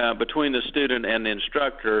between the student and the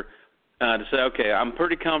instructor to say, okay, I'm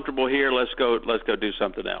pretty comfortable here. Let's go do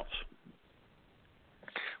something else.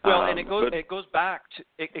 Well, and it goes back,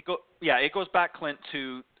 Clint,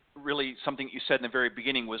 to really something you said in the very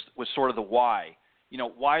beginning was sort of the why. You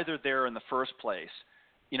know, why they're there in the first place.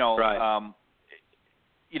 You know,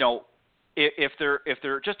 if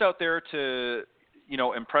they're just out there to, you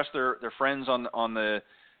know, impress their friends on the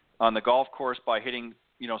golf course by hitting,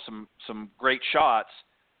 you know, some great shots,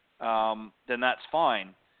 then that's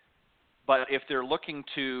fine. But if they're looking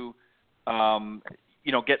to,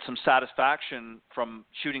 you know, get some satisfaction from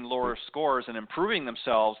shooting lower scores and improving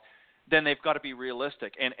themselves, then they've got to be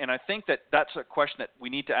realistic. And I think that's a question that we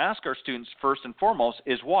need to ask our students first and foremost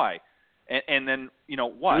is why. And then, you know,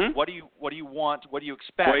 what? Mm-hmm. What do you want? What do you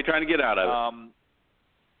expect? What are you trying to get out of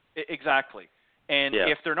it? Exactly. And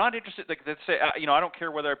if they're not interested, like they say, you know, I don't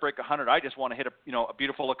care whether I break 100. I just want to hit a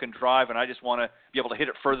beautiful looking drive, and I just want to be able to hit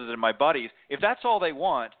it further than my buddies. If that's all they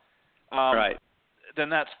want, then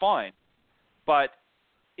that's fine. But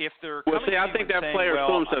if they're I think that player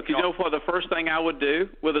fools himself. You know what the first thing I would do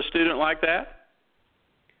with a student like that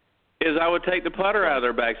is I would take the putter out of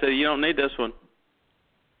their bag. Say, you don't need this one.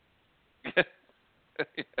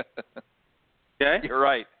 Okay, you're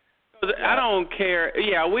right. I don't care.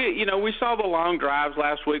 Yeah, we saw the long drives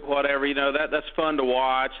last week. Whatever, you know, that's fun to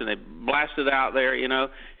watch, and they blasted out there, you know.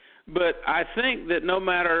 But I think that no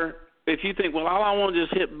matter if you think, well, all I want to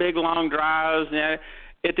just hit big long drives,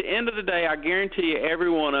 at the end of the day, I guarantee you, every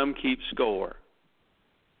one of them keeps score.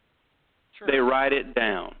 Sure. They write it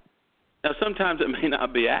down. Now, sometimes it may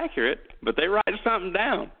not be accurate, but they write something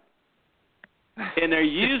down, and they're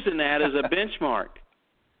using that as a benchmark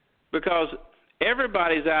because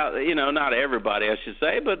everybody's out. Not everybody, I should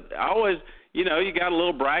say, but always. You got a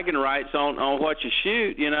little bragging rights on what you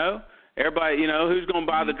shoot, Everybody, who's going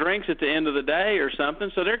to buy the drinks at the end of the day or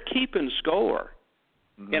something. So they're keeping score.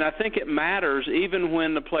 Mm-hmm. And I think it matters even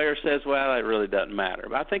when the player says, well, it really doesn't matter.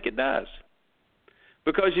 But I think it does.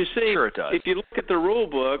 Because you see, sure it does. If you look at the rule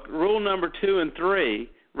book, rule number 2 and 3,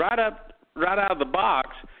 right out of the box,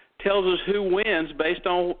 tells us who wins based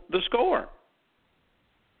on the score.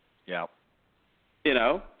 Yeah.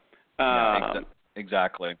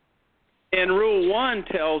 Exactly. And Rule 1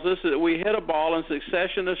 tells us that we hit a ball in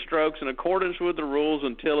succession of strokes in accordance with the rules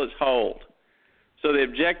until it's holed. So the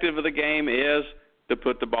objective of the game is to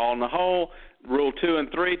put the ball in the hole. Rule 2 and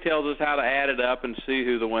 3 tells us how to add it up and see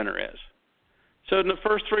who the winner is. So in the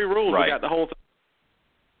first 3 rules, we got the whole thing.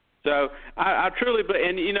 So I truly,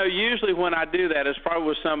 and usually when I do that, it's probably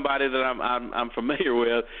with somebody that I'm familiar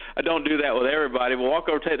with. I don't do that with everybody. We'll walk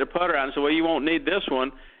over, take the putter out, and say, well, you won't need this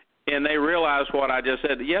one. And they realize what I just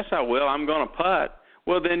said. Yes, I will. I'm going to putt.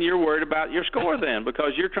 Well, then you're worried about your score then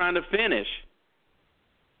because you're trying to finish.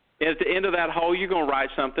 And at the end of that hole, you're going to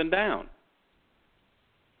write something down.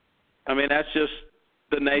 I mean, that's just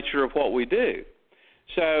the nature of what we do.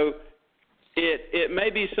 So it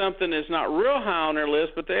may be something that's not real high on their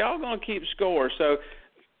list, but they're all going to keep score. So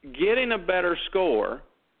getting a better score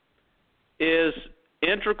is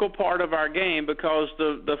integral part of our game because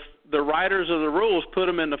the writers of the rules put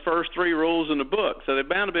them in the first 3 rules in the book, so they're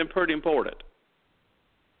bound to be pretty important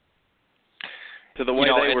to the way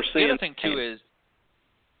they were seeing. The other thing too is,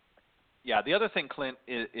 the other thing, Clint,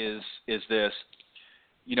 is this,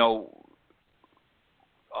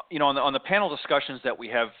 on the panel discussions that we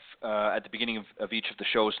have at the beginning of each of the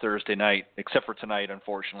shows Thursday night, except for tonight,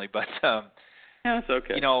 unfortunately, but that's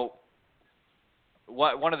okay.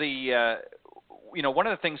 One of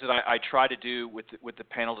the things that I try to do with the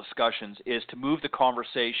panel discussions is to move the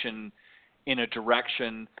conversation in a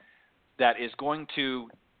direction that is going to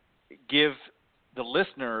give the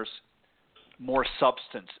listeners more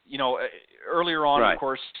substance. Earlier on, of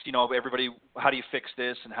course, everybody, how do you fix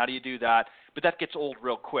this and how do you do that? But that gets old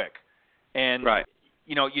real quick. And,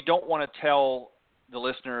 you don't want to tell the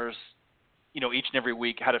listeners, each and every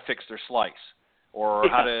week how to fix their slice or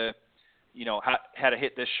how to how to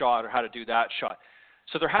hit this shot or how to do that shot.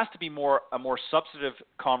 So there has to be a more substantive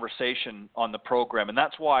conversation on the program, and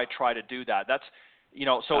that's why I try to do that. That's,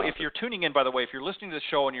 so if you're tuning in, by the way, if you're listening to the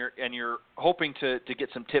show and you're hoping to get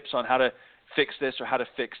some tips on how to fix this or how to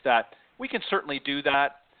fix that, we can certainly do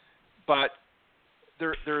that. But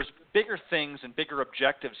there's bigger things and bigger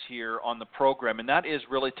objectives here on the program, and that is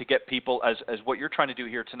really to get people, as what you're trying to do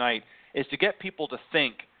here tonight, is to get people to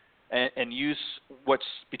think and use what's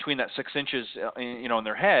between that 6 inches, in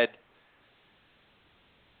their head,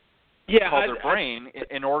 called their brain,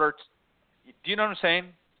 in order to, do you know what I'm saying?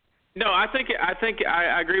 No, I think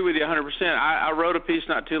I agree with you 100%. I wrote a piece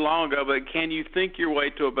not too long ago, but can you think your way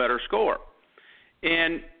to a better score?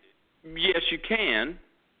 And yes, you can,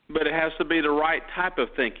 but it has to be the right type of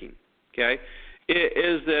thinking. Okay, it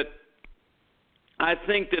is that I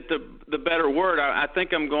think that the better word. I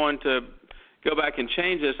think I'm going to go back and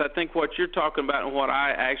change this. I think what you're talking about and what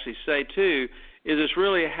I actually say too is it's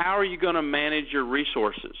really how are you going to manage your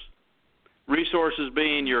resources? Resources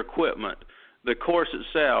being your equipment, the course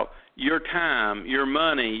itself, your time, your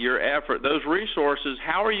money, your effort, those resources.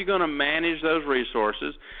 How are you going to manage those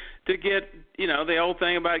resources to get, the old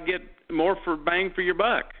thing about get more for bang for your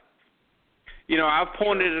buck? I've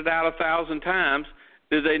pointed it out 1,000 times.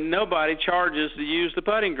 Nobody charges to use the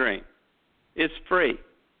putting green. It's free.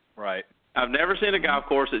 Right. I've never seen a golf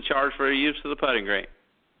course that charged for the use of the putting green.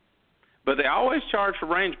 But they always charge for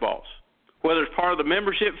range balls. Whether it's part of the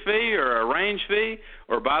membership fee or a range fee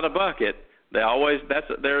or by the bucket,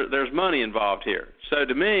 there's money involved here. So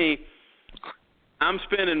to me, I'm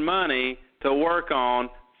spending money to work on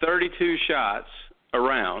 32 shots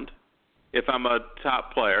around if I'm a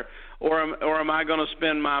top player, or am I going to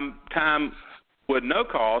spend my time with no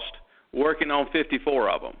cost working on 54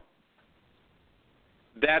 of them?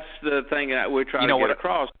 That's the thing that we try to get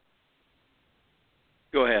across.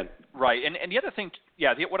 Go ahead. Right, and the other thing,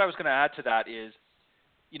 what I was going to add to that is,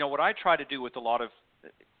 what I try to do with a lot of,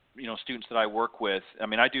 students that I work with, I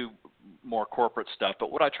mean, I do more corporate stuff,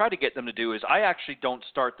 but what I try to get them to do is I actually don't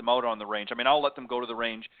start them out on the range. I mean, I'll let them go to the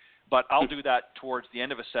range, but I'll do that towards the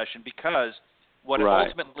end of a session because what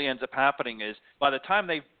ultimately ends up happening is by the time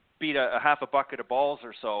they beat a half a bucket of balls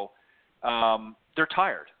or so, they're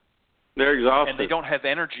tired. They're exhausted. And they don't have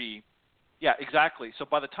energy. Yeah, exactly. So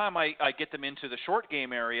by the time I get them into the short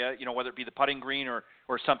game area, whether it be the putting green or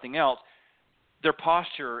something else, their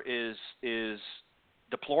posture is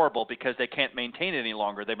deplorable because they can't maintain it any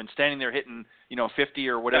longer. They've been standing there hitting, 50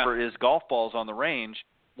 or whatever it is golf balls on the range,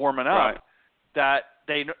 warming up, that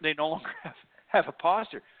they no longer have a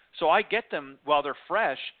posture. So I get them while they're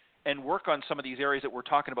fresh and work on some of these areas that we're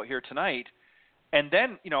talking about here tonight. And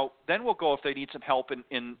then, then we'll go if they need some help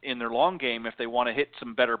in their long game, if they want to hit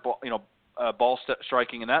some better ball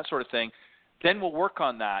striking and that sort of thing. Then we'll work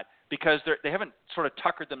on that because they haven't sort of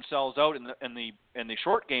tuckered themselves out in the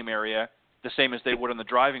short game area the same as they would on the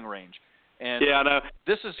driving range. And I know.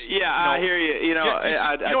 This is I hear you.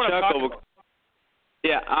 I chuckle.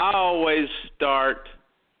 Yeah, I always start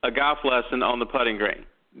a golf lesson on the putting green.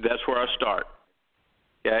 That's where I start.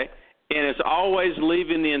 Okay? And it's always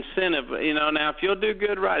leaving the incentive. Now if you'll do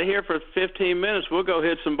good right here for 15 minutes, we'll go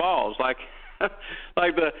hit some balls.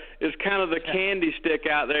 It's kind of the candy stick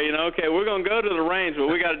out there. Okay, we're going to go to the range, but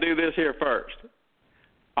we got to do this here first.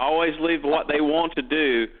 Always leave what they want to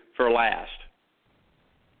do for last.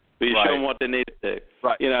 But you show them what they need to do.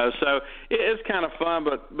 Right. So it's kind of fun.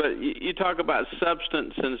 But you talk about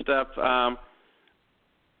substance and stuff.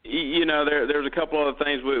 There's a couple other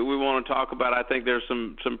things we want to talk about. I think there's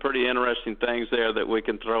some pretty interesting things there that we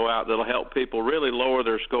can throw out that'll help people really lower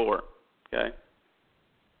their score. Okay.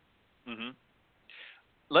 Mhm.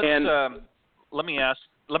 Let me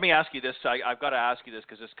ask you this. I've got to ask you this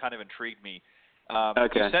because this kind of intrigued me.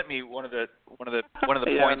 You sent me one of the points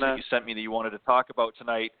that you sent me that you wanted to talk about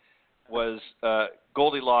tonight was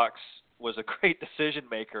Goldilocks was a great decision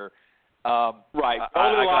maker. Right.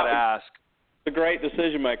 I got to ask. A great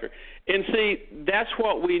decision maker. And see, that's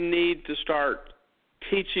what we need to start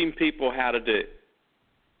teaching people how to do.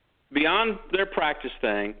 Beyond their practice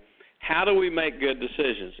thing, how do we make good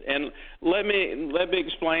decisions? And let me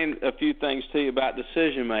explain a few things to you about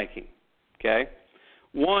decision making. Okay?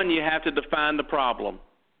 One, you have to define the problem.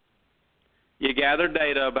 You gather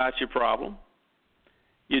data about your problem.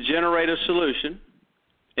 You generate a solution,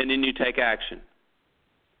 and then you take action.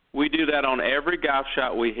 We do that on every golf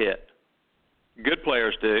shot we hit. Good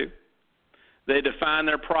players do. They define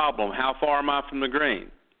their problem. How far am I from the green?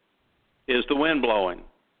 Is the wind blowing?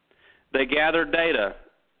 They gather data.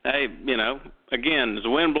 Hey, again, is the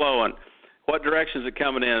wind blowing? What direction is it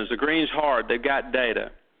coming in? Is the green's hard? They've got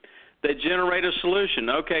data. They generate a solution.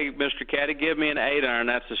 Okay, Mr. Caddy, give me an 8-iron.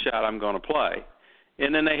 That's the shot I'm going to play.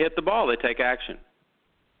 And then they hit the ball. They take action.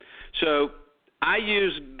 So I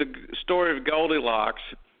use the story of Goldilocks,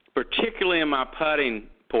 particularly in my putting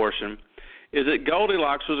portion, is that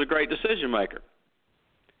Goldilocks was a great decision maker.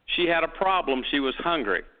 She had a problem. She was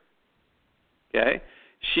hungry. Okay?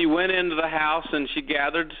 She went into the house and she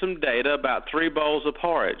gathered some data about 3 bowls of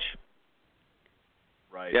porridge.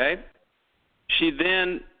 Right. Okay? She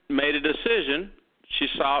then made a decision. She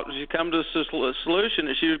come to a solution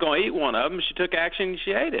that she was going to eat one of them. She took action and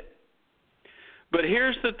she ate it. But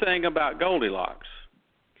here's the thing about Goldilocks.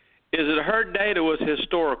 Is that her data was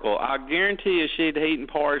historical. I guarantee you she'd eaten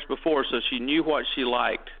porridge before, so she knew what she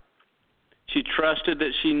liked. She trusted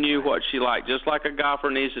that she knew what she liked, just like a golfer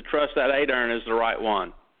needs to trust that 8-iron is the right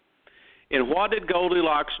one. And what did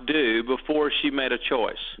Goldilocks do before she made a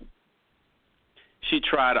choice? She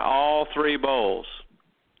tried all 3 bowls.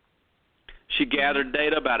 She gathered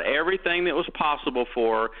data about everything that was possible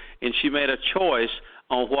for her, and she made a choice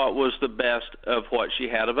on what was the best of what she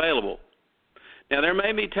had available. Now, there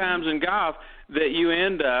may be times in golf that you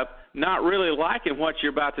end up not really liking what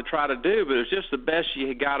you're about to try to do, but it's just the best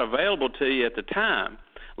you got available to you at the time,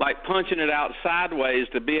 like punching it out sideways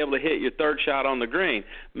to be able to hit your 3rd shot on the green.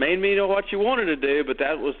 May not know what you wanted to do, but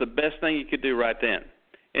that was the best thing you could do right then.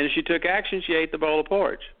 And if she took action, she ate the bowl of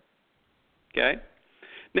porridge. Okay?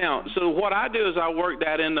 Now, so what I do is I work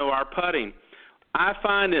that into our putting. I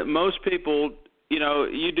find that most people,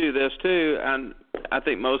 you do this too, and I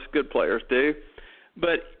think most good players do,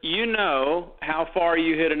 but how far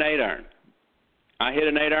you hit an 8-iron. I hit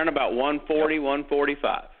an 8-iron about 140,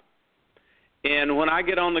 145. And when I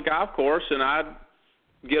get on the golf course and I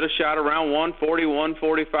get a shot around 140,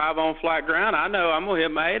 145 on flat ground, I know I'm going to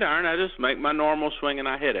hit my 8-iron. I just make my normal swing and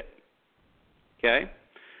I hit it. Okay?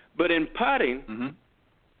 But in putting,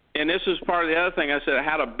 and this is part of the other thing I said,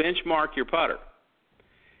 how to benchmark your putter,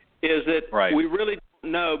 is that we really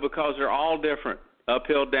don't know because they're all different,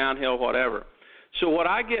 uphill, downhill, whatever. So what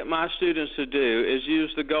I get my students to do is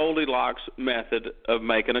use the Goldilocks method of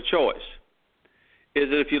making a choice. is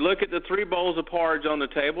that if you look at the 3 bowls of porridge on the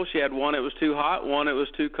table, she had one that was too hot, one that was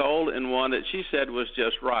too cold, and one that she said was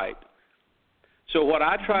just right. So what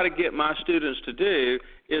I try to get my students to do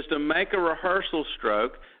is to make a rehearsal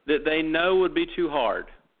stroke that they know would be too hard.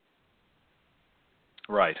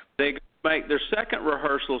 Right. They make their second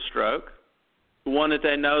rehearsal stroke, one that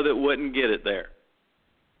they know that wouldn't get it there.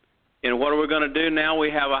 And what are we going to do now? We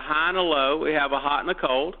have a high and a low. We have a hot and a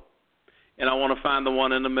cold. And I want to find the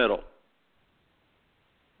one in the middle,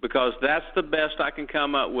 because that's the best I can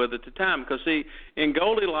come up with at the time. Because, see, in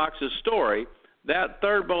Goldilocks' story, that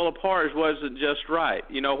third bowl of porridge wasn't just right.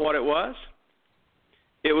 You know what it was?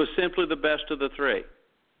 It was simply the best of the 3,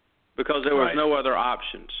 because there was no other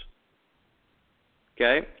options.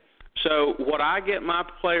 Okay? So what I get my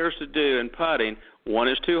players to do in putting, one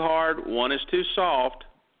is too hard, one is too soft,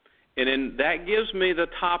 and then that gives me the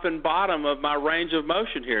top and bottom of my range of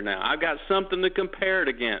motion here now. I've got something to compare it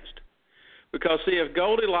against. Because, see, if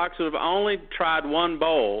Goldilocks would have only tried one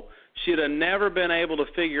bowl, she'd have never been able to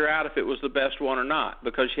figure out if it was the best one or not,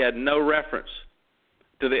 because she had no reference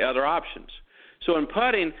to the other options. So in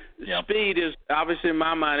putting, speed is obviously in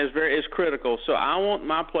my mind is critical. So I want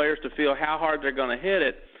my players to feel how hard they're going to hit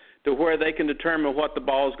it to where they can determine what the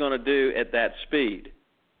ball is going to do at that speed.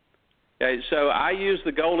 Okay, so I use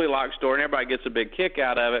the Goldilocks story, and everybody gets a big kick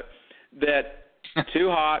out of it, that too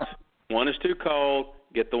hot, one is too cold,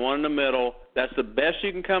 get the one in the middle. That's the best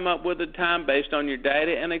you can come up with at the time based on your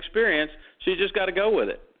data and experience, so you just got to go with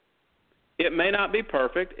it. It may not be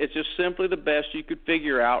perfect. It's just simply the best you could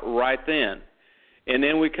figure out right then. And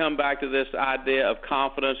then we come back to this idea of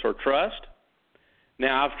confidence or trust.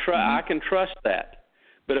 Now, I can trust that.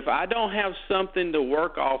 But if I don't have something to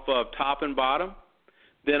work off of top and bottom,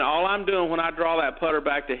 then all I'm doing when I draw that putter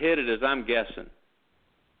back to hit it is I'm guessing.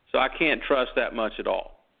 So I can't trust that much at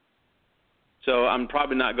all. So I'm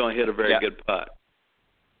probably not going to hit a very good putt.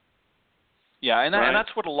 Yeah, and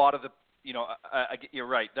that's what a lot of the, you're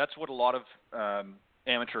right. That's what a lot of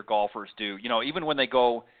amateur golfers do. Even when they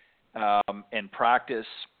go and practice,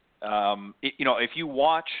 if you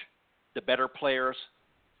watch the better players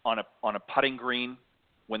on a putting green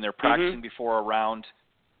when they're practicing before a round,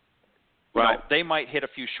 they might hit a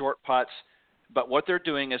few short putts, but what they're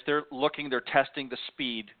doing is they're testing the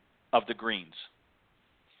speed of the greens.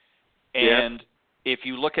 And if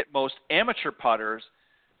you look at most amateur putters,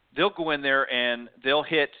 they'll go in there and they'll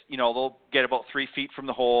hit, they'll get about 3 feet from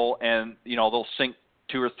the hole and, they'll sink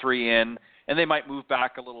 2 or 3 in, and they might move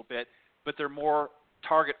back a little bit, but they're more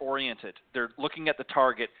target oriented. They're looking at the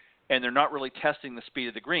target and they're not really testing the speed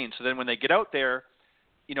of the green. So then when they get out there,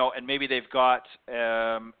 and maybe they've got,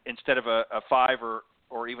 instead of a 5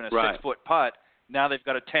 or even a 6-foot putt, now they've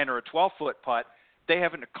got a 10 or a 12-foot putt, they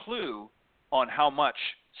haven't a clue on how much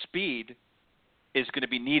speed is going to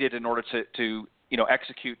be needed in order to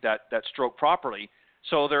execute that stroke properly.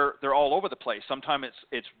 So they're all over the place. Sometimes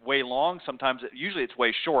it's way long. Usually it's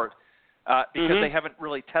way short because they haven't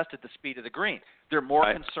really tested the speed of the green. They're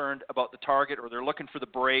more concerned about the target, or they're looking for the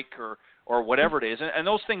break or whatever it is. And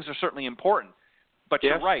those things are certainly important. But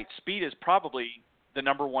you're right. Speed is probably the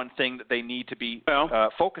number one thing that they need to be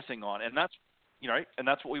focusing on, and that's and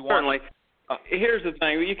that's what we want. Certainly. Here's the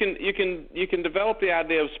thing: you can develop the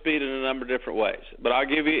idea of speed in a number of different ways. But I'll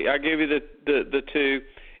give you the two.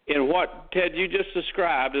 And what Ted you just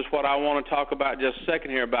described is what I want to talk about just a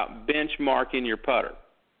second here about benchmarking your putter.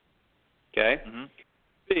 Okay.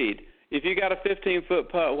 Speed. If you got a 15-foot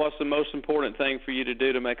putt, what's the most important thing for you to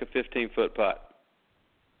do to make a 15-foot putt?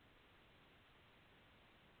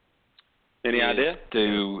 Any idea?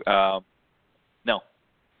 No.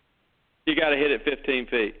 You got to hit it 15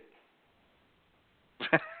 feet.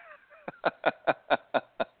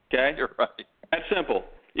 Okay? You're right. That's simple.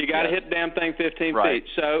 You got to hit the damn thing 15 feet.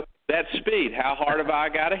 So that's speed. How hard have I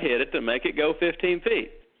got to hit it to make it go 15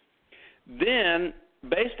 feet? Then,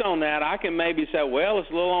 based on that, I can maybe say, well, it's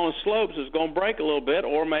a little on the slopes, it's going to break a little bit,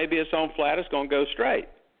 or maybe it's on flat, it's going to go straight.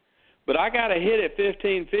 But I got to hit it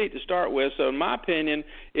 15 feet to start with. So in my opinion,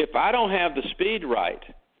 if I don't have the speed right,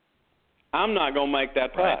 I'm not going to make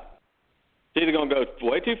that putt. It's either going to go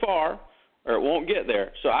way too far or it won't get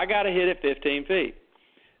there. So I got to hit it 15 feet.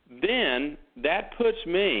 Then that puts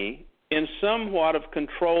me in somewhat of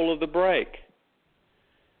control of the break.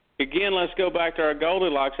 Again, let's go back to our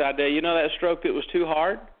Goldilocks idea. You know that stroke that was too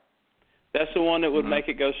hard? That's the one that would make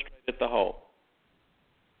it go straight at the hole.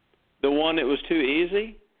 The one that was too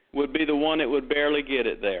easy would be the one that would barely get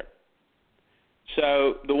it there.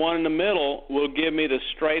 So the one in the middle will give me the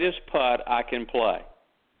straightest putt I can play.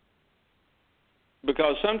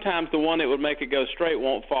 Because sometimes the one that would make it go straight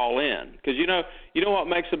won't fall in. Because you know what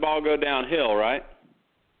makes the ball go downhill, right?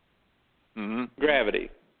 Mm-hmm. Gravity.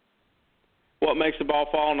 What makes the ball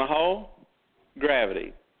fall in the hole?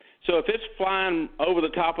 Gravity. So if it's flying over the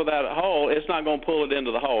top of that hole, it's not going to pull it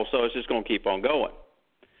into the hole, so it's just going to keep on going.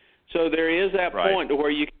 So there is that point to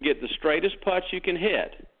where you can get the straightest putts you can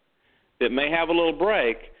hit. It may have a little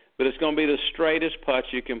break, but it's going to be the straightest putts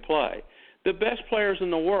you can play. The best players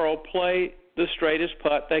in the world play the straightest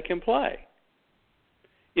putt they can play.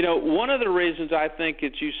 You know, one of the reasons I think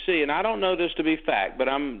that you see, and I don't know this to be fact, but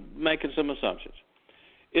I'm making some assumptions,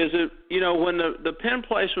 is that, you know, when the pin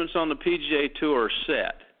placements on the PGA Tour are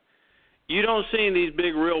set, you don't see these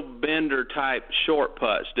big, real bender-type short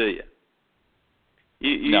putts, do you?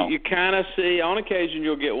 No. You kind of see, on occasion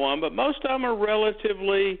you'll get one, but most of them are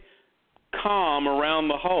relatively calm around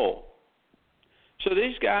the hole. So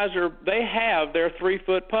these guys they have their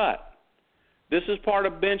 3-foot putt. This is part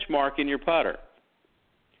of benchmarking your putter.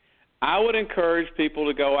 I would encourage people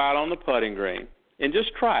to go out on the putting green and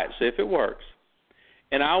just try it, see if it works.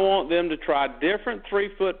 And I want them to try different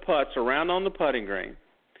 3-foot putts around on the putting green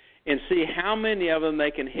and see how many of them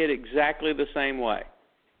they can hit exactly the same way.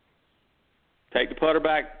 Take the putter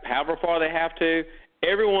back however far they have to,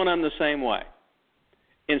 every one of them the same way.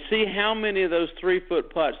 And see how many of those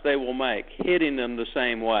 3-foot putts they will make, hitting them the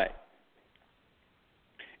same way.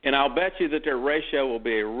 And I'll bet you that their ratio will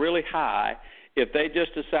be really high if they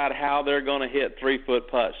just decide how they're going to hit 3-foot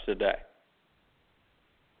putts today.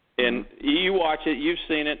 And you watch it, you've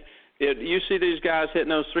seen it. You see these guys hitting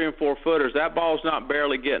those 3- and 4-footers, that ball's not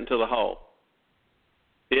barely getting to the hole.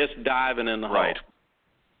 It's diving in the hole.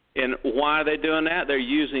 And why are they doing that? They're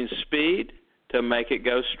using speed to make it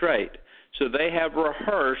go straight. So they have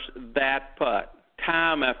rehearsed that putt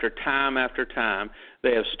time after time after time.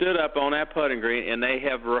 They have stood up on that putting green, and they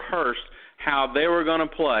have rehearsed how they were going to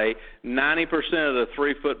play 90% of the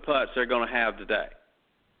 3-foot putts they're going to have today.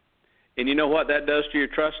 And you know what that does to your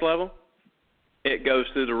trust level? It goes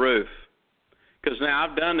through the roof. Because now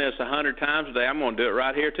I've done this 100 times today. I'm going to do it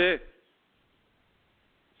right here too.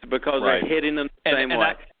 Because they're hitting them the same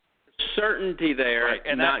way. Certainty there.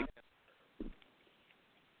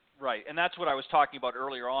 Right, and that's what I was talking about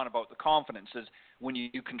earlier on about the confidence is when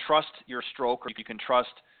you can trust your stroke or you can trust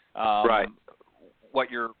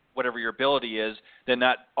whatever your ability is, then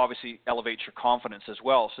that obviously elevates your confidence as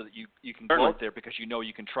well so that you can go out there because you know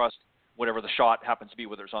you can trust whatever the shot happens to be,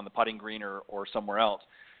 whether it's on the putting green or somewhere else.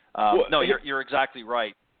 You're exactly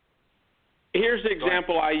right. Here's the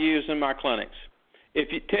example I use in my clinics.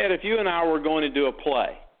 Ted, if you and I were going to do a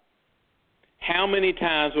play, how many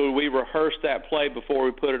times would we rehearse that play before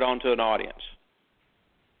we put it onto an audience?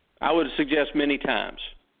 I would suggest many times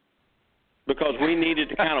because we needed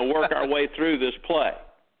to kind of work our way through this play.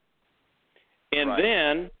 And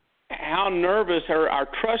then how nervous our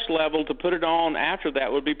trust level to put it on after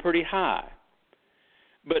that would be pretty high.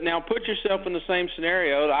 But now put yourself in the same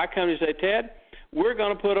scenario. I come to you and say, Ted, we're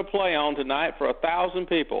going to put a play on tonight for 1,000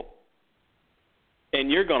 people,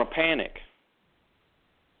 and you're going to panic.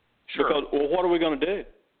 Sure. Because, well, what are we going to do?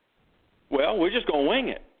 Well, we're just going to wing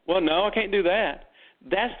it. Well, no, I can't do that.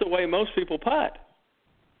 That's the way most people putt.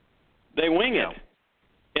 They wing it,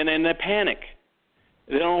 and then they panic.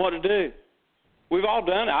 They don't know what to do. We've all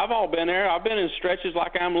done it. I've all been there. I've been in stretches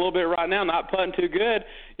like I'm a little bit right now, not putting too good.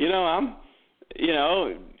 You're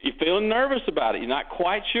feeling nervous about it. You're not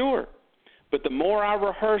quite sure. But the more I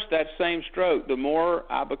rehearse that same stroke, the more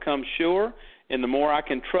I become sure and the more I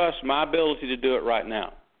can trust my ability to do it right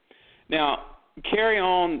now. Now, carry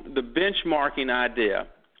on the benchmarking idea.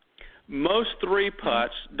 Most 3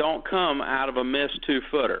 putts don't come out of a missed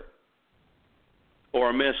 2-footer or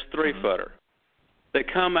a missed 3-footer. They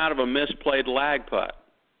come out of a misplayed lag putt.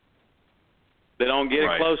 They don't get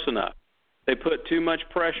it close enough. They put too much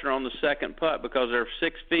pressure on the second putt because they're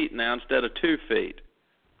 6 feet now instead of 2 feet.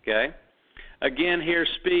 Okay? Again, here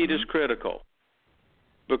speed is critical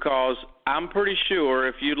because I'm pretty sure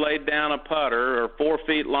if you laid down a putter or 4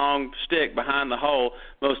 feet long stick behind the hole,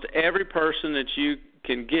 most every person that you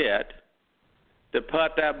can get to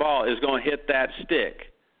putt that ball is going to hit that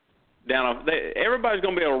stick down. Everybody's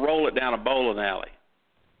going to be able to roll it down a bowling alley,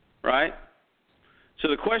 right? So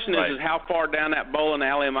the question is how far down that bowling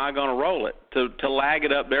alley am I going to roll it to lag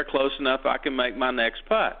it up there close enough I can make my next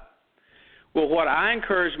putt? Well, what I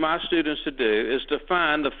encourage my students to do is to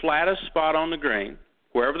find the flattest spot on the green,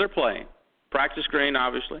 wherever they're playing, practice green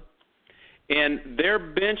obviously, and their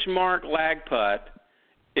benchmark lag putt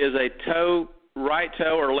is a right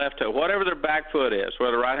toe or left toe, whatever their back foot is,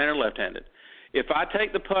 whether right-handed or left-handed. If I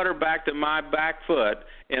take the putter back to my back foot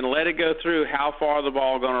and let it go through, how far the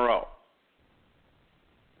ball going to roll?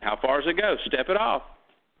 How far does it go? Step it off.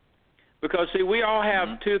 Because, see, we all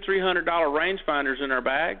have $200-300 rangefinders in our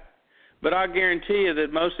bag, But I guarantee you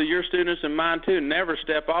that most of your students and mine too never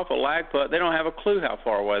step off a lag putt. They don't have a clue how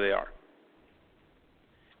far away they are.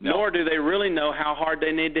 No. Nor do they really know how hard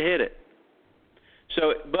they need to hit it.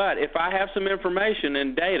 So, but if I have some information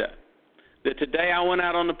and data that today I went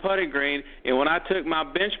out on the putting green, and when I took my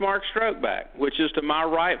benchmark stroke back, which is to my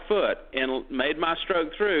right foot, and made my stroke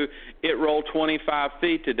through, it rolled 25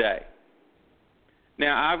 feet today.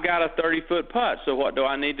 Now, I've got a 30-foot putt, so what do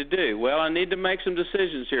I need to do? Well, I need to make some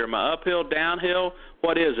decisions here. Am I uphill, downhill?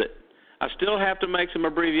 What is it? I still have to make some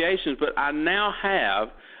abbreviations, but I now have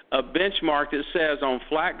a benchmark that says on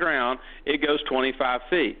flat ground it goes 25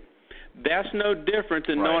 feet. That's no different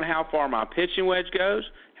than knowing how far my pitching wedge goes,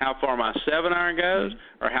 how far my 7-iron goes,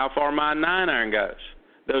 or how far my 9-iron goes.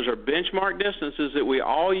 Those are benchmark distances that we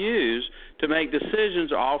all use to make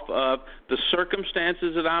decisions off of the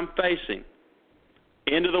circumstances that I'm facing.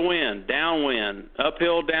 Into the wind, downwind,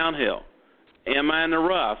 uphill, downhill. Am I in the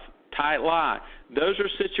rough, tight lie? Those are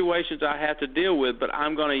situations I have to deal with, but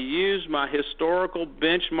I'm going to use my historical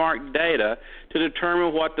benchmark data to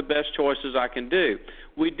determine what the best choices I can do.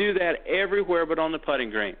 We do that everywhere but on the putting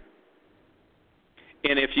green.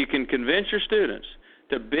 And if you can convince your students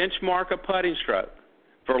to benchmark a putting stroke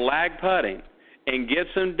for lag putting and get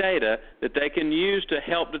some data that they can use to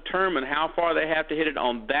help determine how far they have to hit it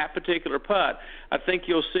on that particular putt, I think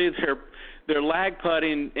you'll see their lag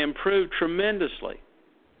putting improve tremendously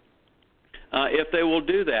if they will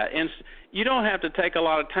do that. And you don't have to take a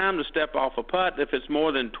lot of time to step off a putt if it's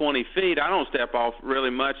more than 20 feet. I don't step off really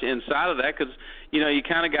much inside of that because, you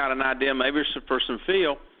kind of got an idea maybe for some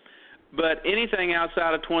feel. But anything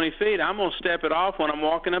outside of 20 feet, I'm going to step it off when I'm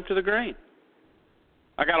walking up to the green.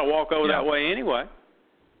 I got to walk over that way anyway.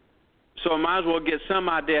 So I might as well get some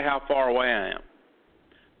idea how far away I am.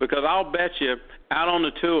 Because I'll bet you out on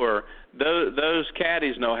the tour, those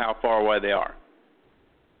caddies know how far away they are.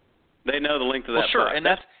 They know the length of that sure, putt. And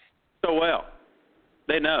that's so well.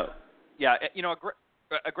 They know. Yeah,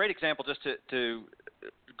 a great example, just to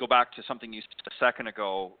go back to something you said a second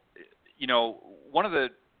ago,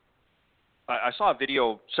 I saw a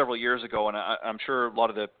video several years ago, and I'm sure a lot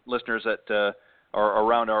of the listeners that are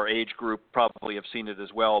around our age group probably have seen it as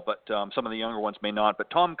well, but some of the younger ones may not. But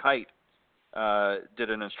Tom Kite did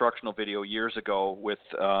an instructional video years ago with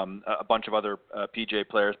a bunch of other PGA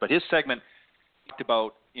players, but his segment talked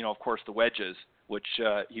about, of course, the wedges, which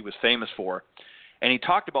he was famous for. And he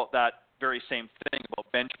talked about that very same thing about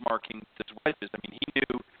benchmarking his wedges. I mean, he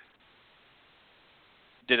knew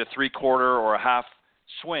did a 3/4 or a half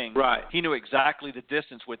swing. Right. He knew exactly the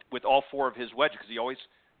distance with all 4 of his wedges because he always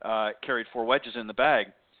carried 4 wedges in the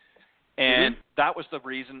bag. And that was the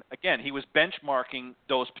reason, again, he was benchmarking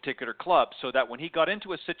those particular clubs so that when he got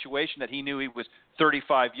into a situation that he knew he was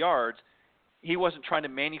 35 yards, he wasn't trying to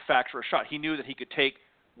manufacture a shot. He knew that he could take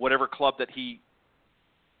whatever club that he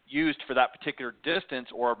used for that particular distance,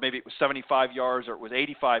 or maybe it was 75 yards or it was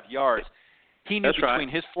 85 yards. He knew between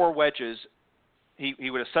his 4 wedges, he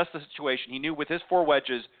would assess the situation. He knew with his 4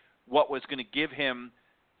 wedges what was going to give him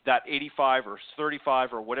that 85 or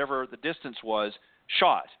 35 or whatever the distance was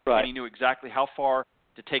shot. Right. And he knew exactly how far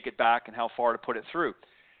to take it back and how far to put it through.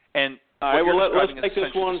 And all right, well, let's take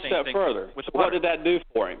this one step further. So what did that do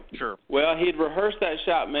for him? Sure. Well, he'd rehearsed that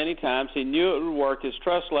shot many times. He knew it would work. His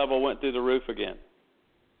trust level went through the roof again.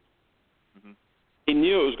 He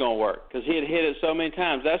knew it was going to work because he had hit it so many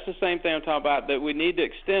times. That's the same thing I'm talking about, that we need to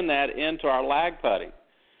extend that into our lag putting.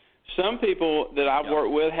 Some people that I've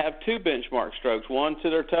worked with have 2 benchmark strokes, one to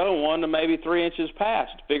their toe and one to maybe 3 inches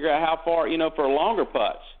past, to figure out how far, for longer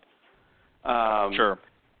putts. Sure.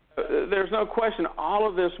 There's no question. All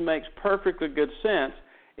of this makes perfectly good sense.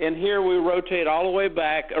 And here we rotate all the way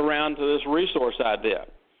back around to this resource idea.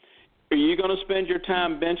 Are you going to spend your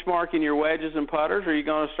time benchmarking your wedges and putters, or are you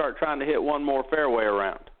going to start trying to hit one more fairway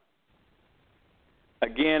around?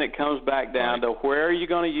 Again, it comes back down to where are you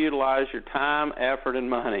going to utilize your time, effort, and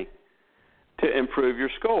money to improve your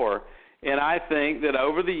score. And I think that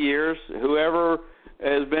over the years, whoever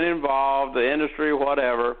has been involved, the industry,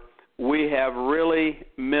 whatever, we have really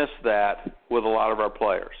missed that with a lot of our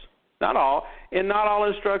players. Not all, and not all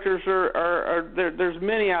instructors are there's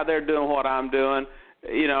many out there doing what I'm doing.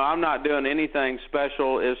 I'm not doing anything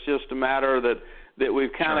special. It's just a matter that we've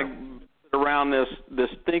kind of around this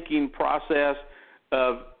thinking process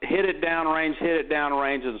of hit it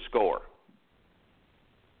downrange, and score.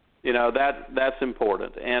 That's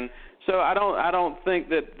important. And so I don't think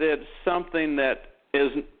that that's something that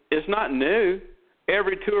is not new.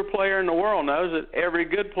 Every tour player in the world knows it. Every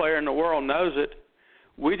good player in the world knows it.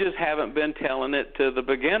 We just haven't been telling it to the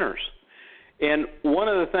beginners. And one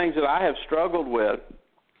of the things that I have struggled with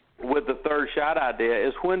with the third shot idea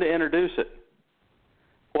is when to introduce it.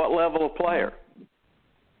 What level of player?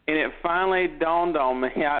 And it finally dawned on me.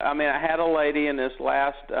 I had a lady in this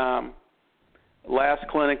last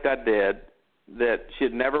clinic I did that she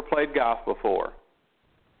had never played golf before.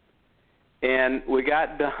 And we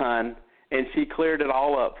got done, and she cleared it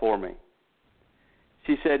all up for me.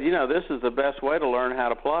 She said, this is the best way to learn how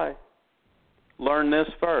to play. Learn this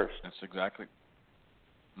first. That's exactly.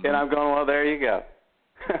 Mm-hmm. And I'm going, well, there you go.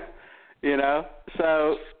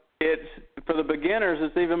 So it's for the beginners,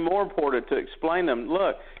 it's even more important to explain them.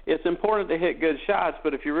 Look, it's important to hit good shots,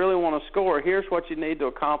 but if you really want to score, here's what you need to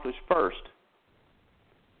accomplish first.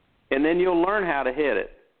 And then you'll learn how to hit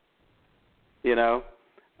it.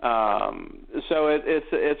 So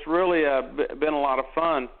it's really been a lot of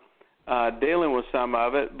fun dealing with some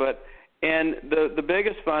of it. And the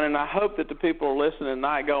biggest fun, and I hope that the people are listening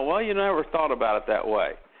tonight go, well, you never thought about it that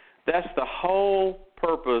way. That's the whole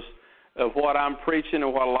purpose of what I'm preaching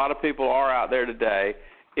and what a lot of people are out there today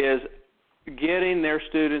is getting their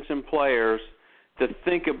students and players to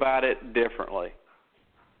think about it differently.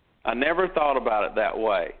 I never thought about it that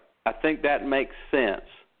way. I think that makes sense,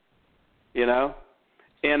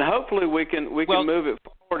 And hopefully we can move it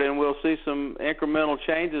forward, and we'll see some incremental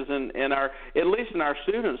changes in our, at least in our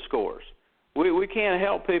student scores. We can't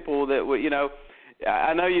help people that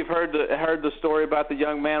I know you've heard the story about the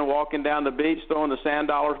young man walking down the beach throwing the sand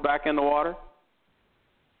dollars back in the water,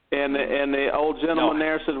 and the old gentleman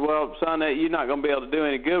there said, "Well, son, you're not going to be able to do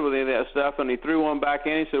any good with any of that stuff." And he threw one back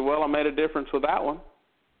in. He said, "Well, I made a difference with that one."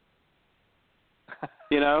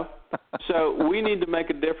 So we need to make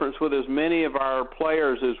a difference with as many of our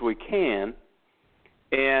players as we can,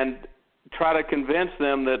 and try to convince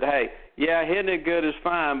them that, hey, yeah, hitting it good is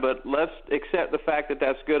fine, but let's accept the fact that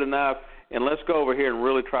that's good enough, and let's go over here and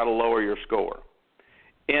really try to lower your score.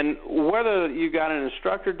 And whether you got an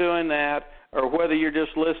instructor doing that or whether you're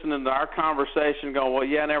just listening to our conversation going, well,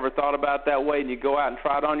 yeah, I never thought about it that way, and you go out and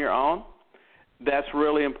try it on your own, that's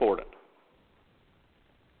really important.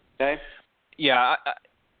 Okay? Yeah,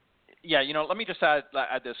 let me just add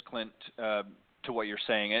this, Clint, to what you're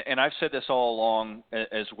saying, and I've said this all along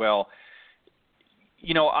as well.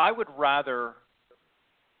 I would rather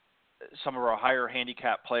some of our higher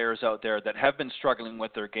handicap players out there that have been struggling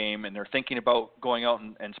with their game and they're thinking about going out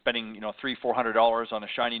and spending, $300-400 on a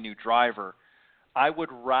shiny new driver. I would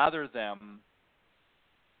rather them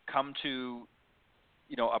come to,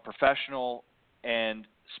 a professional and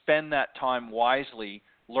spend that time wisely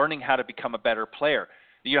learning how to become a better player.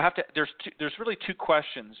 You have to. There's really two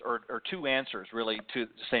questions or two answers really to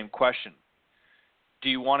the same question. Do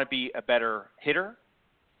you want to be a better hitter,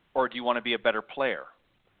 or do you want to be a better player?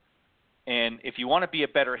 And if you want to be a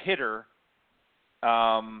better hitter,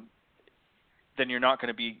 then you're not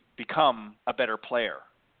going to become a better player,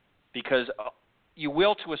 because you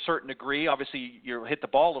will to a certain degree. Obviously, you'll hit the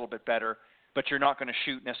ball a little bit better, but you're not going to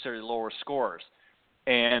shoot necessarily lower scores.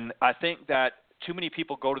 And I think that too many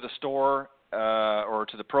people go to the store or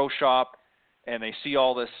to the pro shop, and they see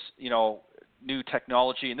all this, new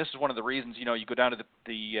technology. And this is one of the reasons, you go down to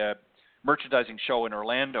the merchandising show in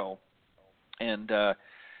Orlando, and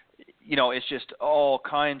it's just all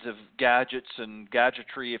kinds of gadgets and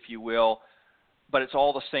gadgetry, if you will. But it's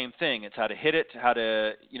all the same thing. It's how to hit it, how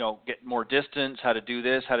to, get more distance, how to do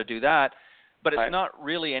this, how to do that. But it's not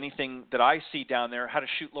really anything that I see down there, how to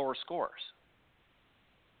shoot lower scores.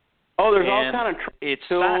 Oh, there's all kind of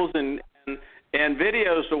tools and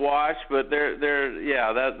videos to watch, but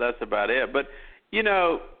that's about it. But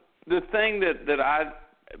the thing that I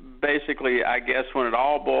basically, I guess, when it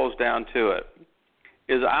all boils down to it,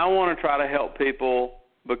 is I want to try to help people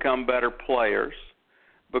become better players,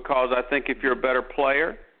 because I think if you're a better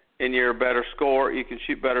player and you're a better scorer, you can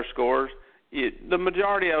shoot better scores. The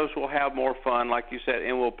majority of us will have more fun, like you said,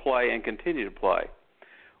 and will play and continue to play.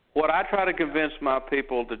 What I try to convince my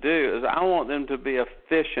people to do is I want them to be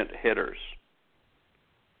efficient hitters.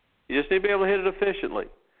 You just need to be able to hit it efficiently.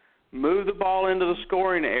 Move the ball into the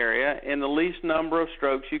scoring area in the least number of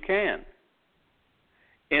strokes you can.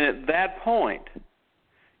 And at that point,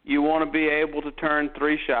 you want to be able to turn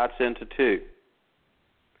 3 shots into 2.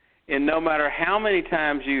 And no matter how many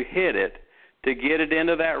times you hit it to get it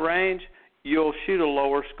into that range, you'll shoot a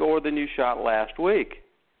lower score than you shot last week.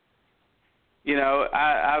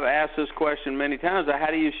 I've asked this question many times.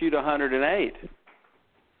 How do you shoot 108?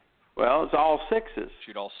 Well, it's all 6s.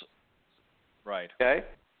 Shoot all, right. Okay.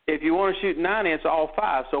 If you want to shoot 90, it's all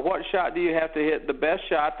 5. So what shot do you have to hit? The best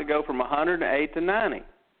shot to go from 108 to 90.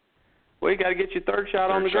 Well, you got to get your third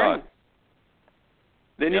shot on the green.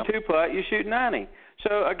 Then you 2-putt, you shoot 90.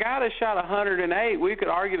 So a guy that shot 108, we could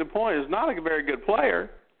argue the point, is not a very good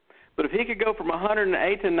player. But if he could go from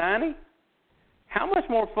 108 to 90, how much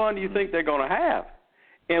more fun do you think they're going to have?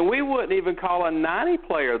 And we wouldn't even call a 90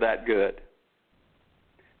 player that good.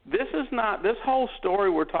 This whole story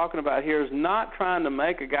we're talking about here is not trying to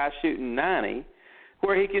make a guy shooting 90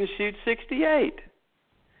 where he can shoot 68.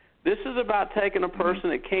 This is about taking a person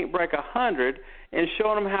that can't break 100 and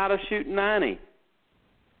showing them how to shoot 90.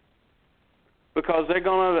 Because they're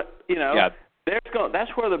going to,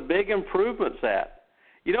 that's where the big improvement's at.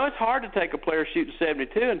 It's hard to take a player shooting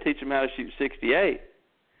 72 and teach him how to shoot 68.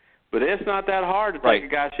 But it's not that hard to take a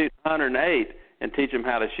guy shooting 108 and teach him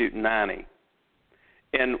how to shoot 90.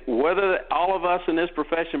 And whether all of us in this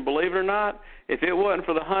profession believe it or not, if it wasn't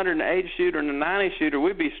for the 108 shooter and the 90 shooter,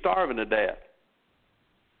 we'd be starving to death.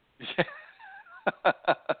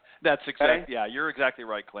 That's exactly, yeah, you're exactly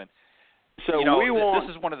right, Clint. So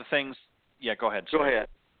this is one of the things. Yeah, go ahead. Go ahead.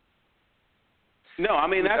 No, I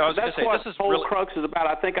mean, that's what the whole crux is about.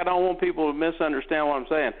 I don't want people to misunderstand what I'm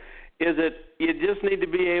saying. Is that you just need to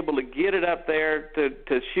be able to get it up there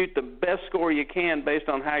to shoot the best score you can based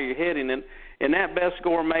on how you're hitting it. And that best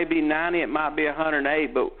score may be 90, it might be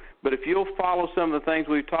 108. But if you'll follow some of the things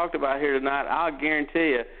we've talked about here tonight, I'll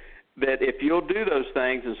guarantee you that if you'll do those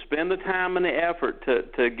things and spend the time and the effort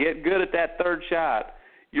to get good at that third shot,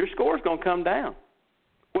 your score's going to come down.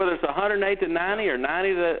 Whether it's 108 to 90 or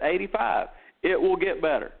 90 to 85, it will get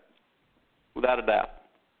better, without a doubt.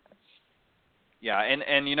 Yeah, and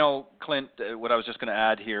Clint, what I was just going to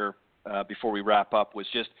add here before we wrap up was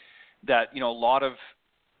just that,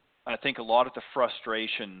 I think a lot of the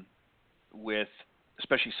frustration with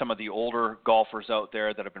especially some of the older golfers out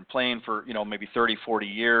there that have been playing for, maybe 30, 40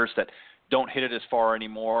 years that don't hit it as far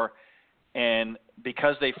anymore. And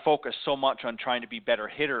because they focus so much on trying to be better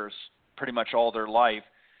hitters pretty much all their life,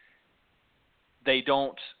 they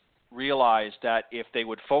don't realize that if they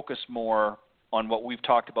would focus more on what we've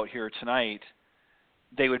talked about here tonight,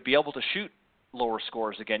 they would be able to shoot lower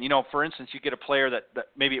scores again. For instance, you get a player that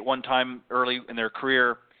maybe at one time early in their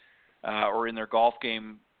career or in their golf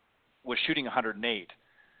game was shooting 108.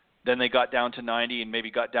 Then they got down to 90 and maybe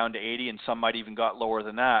got down to 80, and some might even got lower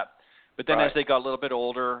than that. But then as they got a little bit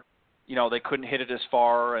older, they couldn't hit it as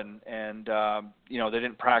far and they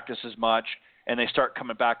didn't practice as much, and they start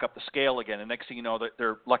coming back up the scale again. And next thing you know,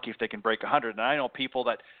 they're lucky if they can break 100. And I know people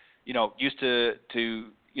that, used to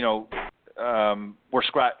were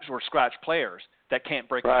scratch players that can't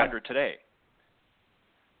break 100 today.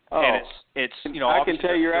 Oh, and it's I can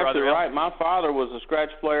tell you're absolutely right. My father was a scratch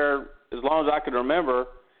player as long as I could remember.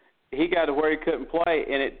 He got to where he couldn't play,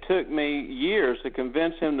 and it took me years to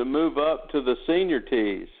convince him to move up to the senior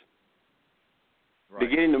tees,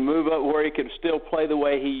 beginning to move up where he could still play the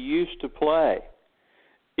way he used to play.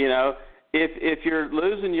 If you're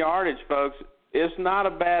losing yardage, folks, it's not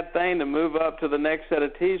a bad thing to move up to the next set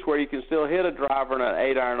of tees where you can still hit a driver and an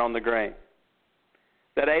 8-iron on the green.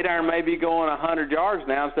 That 8-iron may be going 100 yards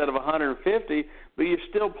now instead of 150, but you're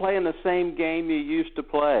still playing the same game you used to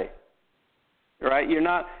play. Right? You're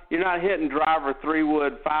not hitting driver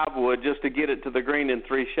 3-wood, 5-wood just to get it to the green in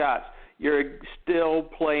 3 shots. You're still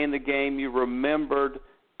playing the game you remembered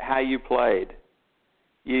how you played.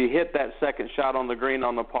 You hit that second shot on the green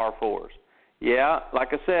on the par 4s. Yeah, like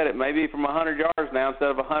I said, it may be from 100 yards now instead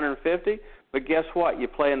of 150, but guess what? You're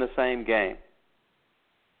playing the same game.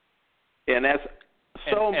 And that's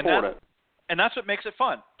so important. And that's what makes it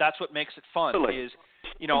fun. That's what makes it fun is,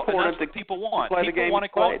 and that's what people want. People want to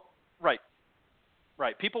go out.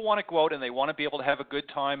 Right. People want to go out and they want to be able to have a good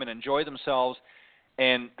time and enjoy themselves.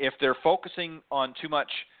 And if they're focusing on too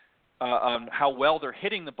much on how well they're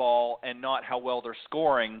hitting the ball and not how well they're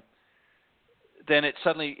scoring, then it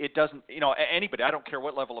doesn't, anybody, I don't care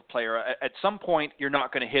what level of player, at some point you're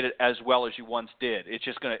not going to hit it as well as you once did. It's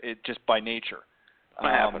just by nature.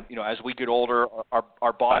 As we get older,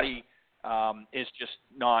 our body is just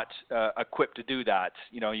not equipped to do that.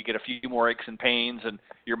 You get a few more aches and pains and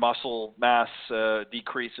your muscle mass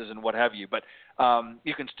decreases and what have you. But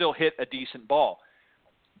you can still hit a decent ball.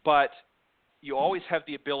 But you always have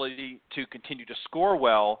the ability to continue to score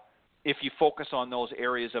well if you focus on those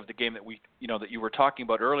areas of the game that you were talking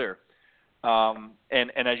about earlier. And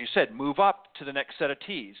as you said, move up to the next set of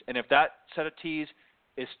tees. And if that set of tees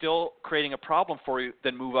is still creating a problem for you,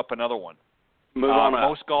 then move up another one. Move on up.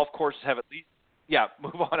 Most golf courses have at least,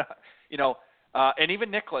 move on up. And even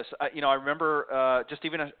Nicklaus, I remember just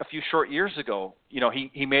even a few short years ago,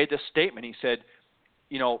 he made this statement. He said,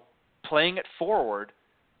 playing it forward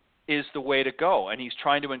is the way to go. And he's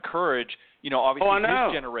trying to encourage, obviously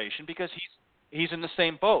his generation because he's in the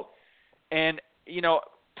same boat. And,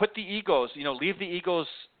 put the egos, leave the egos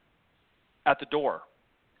at the door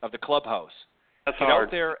of the clubhouse That's get hard.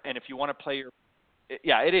 out there, and if you want to play your –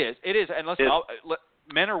 yeah, it is. It is. And listen,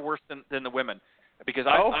 men are worse than the women because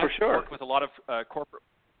I've worked with a lot of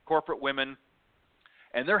corporate women,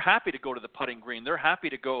 and they're happy to go to the putting green. They're happy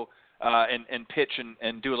to go and pitch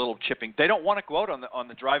and do a little chipping. They don't want to go out on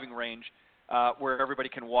the driving range where everybody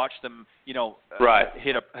can watch them,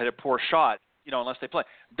 hit a poor shot, unless they play.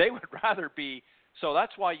 They would rather be. So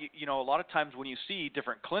that's why a lot of times when you see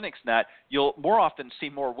different clinics, Nat, you'll more often see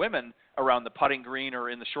more women around the putting green or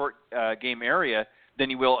in the short game area than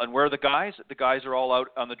you will. And where the guys are all out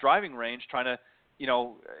on the driving range trying to,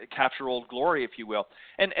 capture Old Glory, if you will.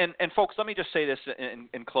 And folks, let me just say this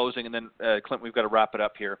in closing, and then Clint, we've got to wrap it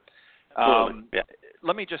up here.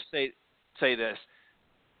 Let me just say this.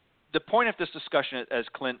 The point of this discussion, as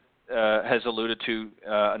Clint has alluded to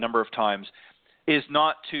a number of times, is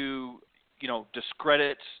not to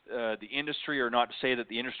discredit the industry or not to say that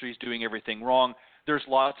the industry is doing everything wrong. There's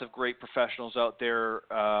lots of great professionals out there.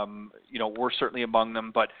 We're certainly among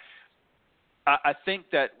them, but I think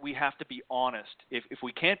that we have to be honest. If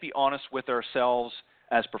we can't be honest with ourselves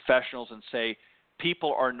as professionals and say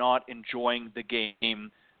people are not enjoying the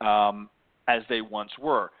game as they once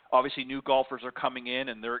were. Obviously, new golfers are coming in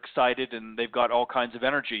and they're excited and they've got all kinds of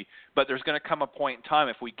energy. But there's going to come a point in time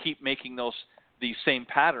if we keep making these same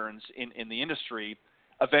patterns in the industry,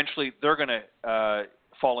 eventually they're going to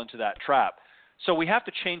fall into that trap. So we have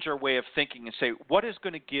to change our way of thinking and say, what is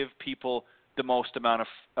going to give people the most amount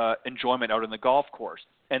of enjoyment out on the golf course?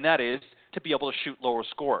 And that is to be able to shoot lower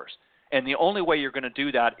scores. And the only way you're going to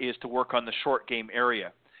do that is to work on the short game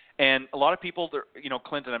area. And a lot of people,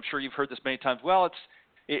 Clint, and I'm sure you've heard this many times, well,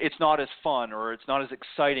 it's not as fun or it's not as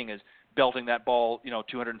exciting as belting that ball,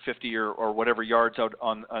 250 or whatever yards out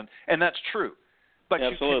on and that's true. But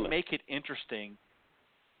you can make it interesting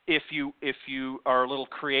if you are a little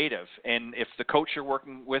creative, and if the coach you're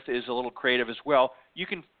working with is a little creative as well, you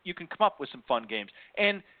can come up with some fun games.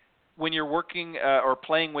 And when you're working or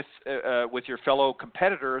playing with your fellow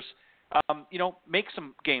competitors, make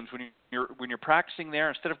some games when you're practicing there.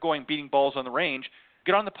 Instead of beating balls on the range,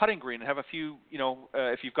 get on the putting green and have a few,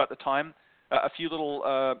 if you've got the time, a few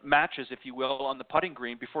little matches, if you will, on the putting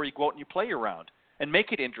green before you go out and you play your round, and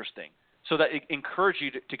make it interesting so that it encourages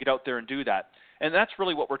you to get out there and do that. And that's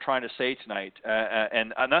really what we're trying to say tonight,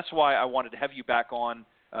 and that's why I wanted to have you back on,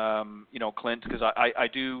 Clint, because I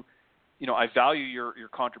do, I value your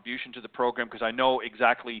contribution to the program because I know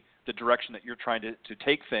exactly the direction that you're trying to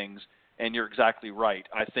take things, and you're exactly right.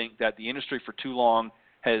 I think that the industry for too long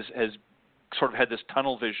has sort of had this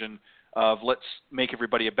tunnel vision of let's make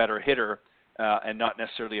everybody a better hitter and not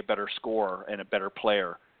necessarily a better scorer and a better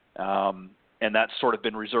player. And that's sort of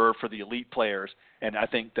been reserved for the elite players. And I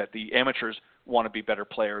think that the amateurs want to be better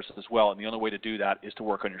players as well. And the only way to do that is to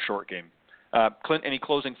work on your short game. Clint, any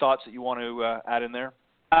closing thoughts that you want to add in there?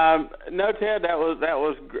 No, Ted, that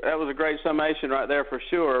was a great summation right there for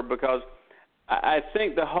sure, because I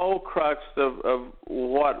think the whole crux of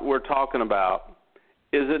what we're talking about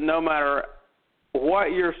is that no matter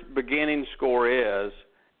what your beginning score is,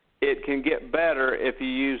 it can get better if you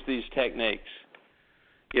use these techniques.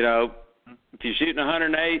 If you're shooting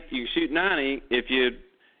 108, you can shoot 90 if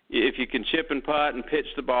you can chip and putt and pitch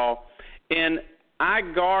the ball. And I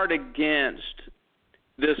guard against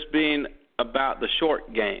this being about the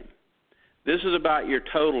short game. This is about your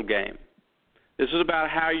total game. This is about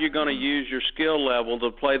how you're going to use your skill level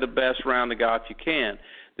to play the best round of golf you can.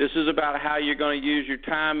 This is about how you're going to use your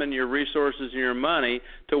time and your resources and your money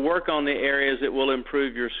to work on the areas that will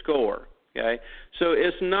improve your score. Okay, so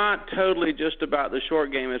it's not totally just about the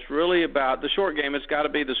short game. It's really about the short game. It's got to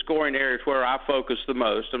be the scoring areas where I focus the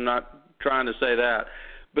most. I'm not trying to say that,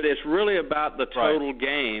 but it's really about the total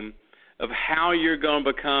game of how you're going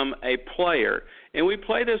to become a player. And we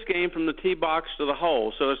play this game from the tee box to the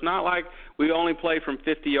hole, so it's not like we only play from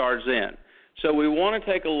 50 yards in. So we want to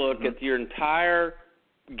take a look at your entire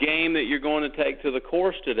game that you're going to take to the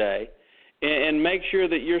course today, and make sure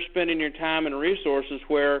that you're spending your time and resources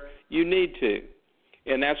where you need to.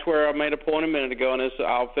 And that's where I made a point a minute ago, and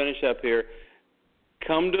I'll finish up here.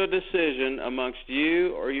 Come to a decision amongst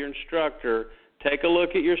you or your instructor. Take a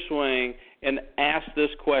look at your swing and ask this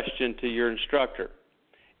question to your instructor.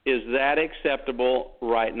 Is that acceptable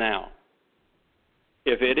right now?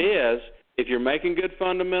 If it is, if you're making good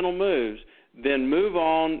fundamental moves, then move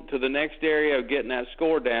on to the next area of getting that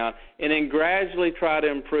score down, and then gradually try to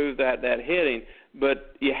improve that hitting.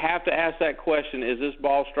 But you have to ask that question, is this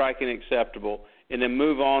ball striking acceptable? And then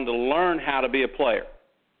move on to learn how to be a player.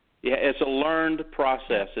 Yeah, it's a learned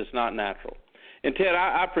process. It's not natural. And, Ted,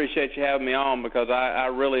 I appreciate you having me on, because I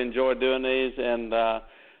really enjoy doing these, and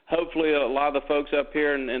hopefully a lot of the folks up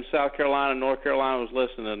here in South Carolina and North Carolina was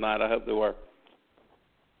listening tonight. I hope they were.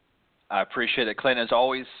 I appreciate it, Clint. As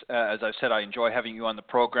always, as I've said, I enjoy having you on the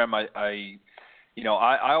program. I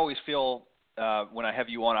always feel when I have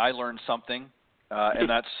you on, I learn something, and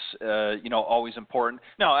that's always important.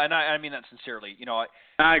 No, and I mean that sincerely.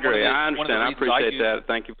 I agree. I understand. I appreciate that.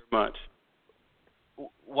 Thank you very much.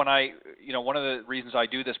 One of the reasons I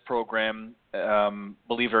do this program,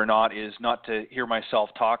 believe it or not, is not to hear myself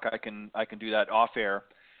talk. I can do that off air.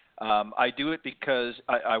 I do it because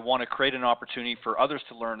I want to create an opportunity for others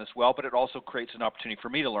to learn as well, but it also creates an opportunity for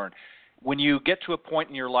me to learn. When you get to a point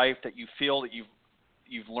in your life that you feel that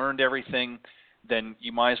you've learned everything, then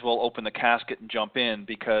you might as well open the casket and jump in,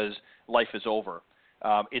 because life is over.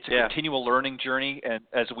 It's a continual learning journey, and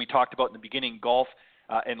as we talked about in the beginning, golf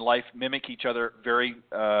and life mimic each other very,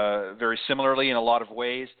 very similarly in a lot of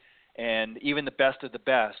ways, and even the best of the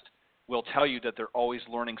best will tell you that they're always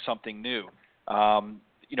learning something new.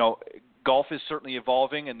 Golf is certainly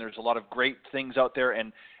evolving, and there's a lot of great things out there.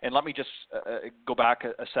 And let me just go back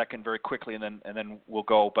a second very quickly, and then we'll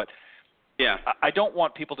go. But I don't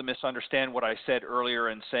want people to misunderstand what I said earlier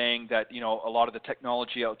in saying that a lot of the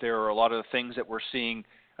technology out there, or a lot of the things that we're seeing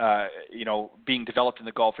being developed in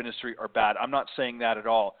the golf industry are bad. I'm not saying that at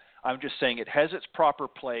all. I'm just saying it has its proper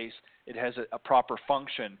place, it has a proper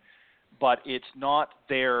function, but it's not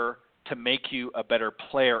there to make you a better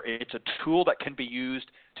player. It's a tool that can be used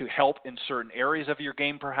to help in certain areas of your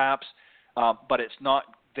game perhaps, but it's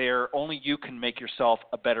not there. Only you can make yourself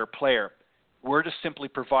a better player. We're just simply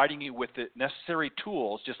providing you with the necessary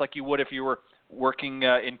tools, just like you would if you were working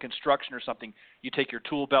in construction or something. You take your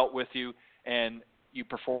tool belt with you and you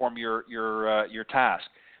perform your task.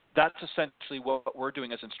 That's essentially what we're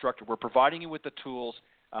doing as instructor. We're providing you with the tools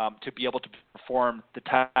to be able to perform the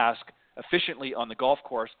task efficiently on the golf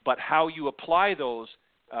course, but how you apply those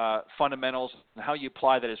fundamentals and how you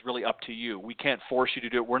apply that is really up to you. We can't force you to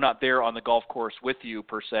do it. We're not there on the golf course with you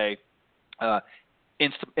per se,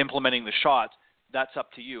 implementing the shots. That's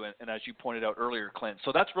up to you, and as you pointed out earlier, Clint.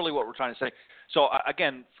 So that's really what we're trying to say. So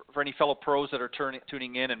again, for any fellow pros that are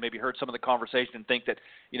tuning in and maybe heard some of the conversation and think that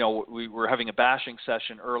we were having a bashing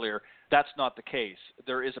session earlier, that's not the case.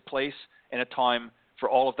 There is a place and a time for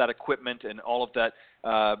all of that equipment and all of that,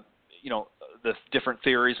 the different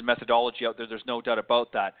theories and methodology out there. There's no doubt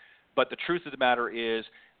about that. But the truth of the matter is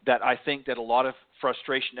that I think that a lot of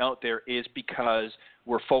frustration out there is because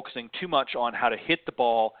we're focusing too much on how to hit the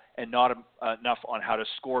ball and not enough on how to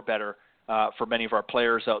score better for many of our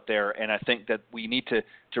players out there. And I think that we need to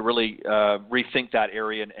really rethink that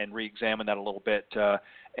area and re-examine that a little bit.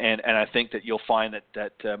 And I think that you'll find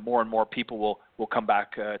that more and more people will come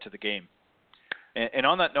back to the game. And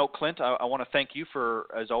on that note, Clint, I want to thank you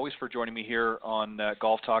as always, for joining me here on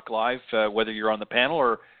Golf Talk Live, whether you're on the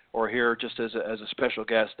panel or here just as a special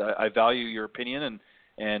guest. I value your opinion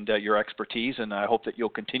and your expertise, and I hope that you'll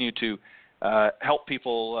continue to help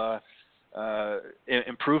people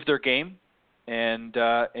improve their game and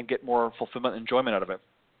get more fulfillment and enjoyment out of it.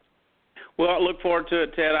 Well, I look forward to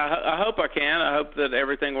it, Ted. I hope I can. I hope that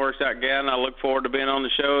everything works out good, and I look forward to being on the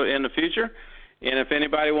show in the future. And if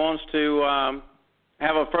anybody wants to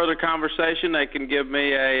have a further conversation, they can give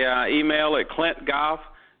me a email at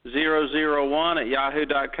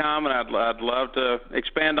clintgolf001@yahoo.com, and I'd love to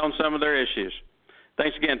expand on some of their issues.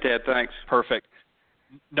 Thanks again, Ted. Thanks. Perfect.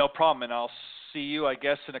 No problem, and I'll see you, I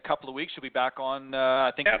guess, in a couple of weeks. You'll be back on,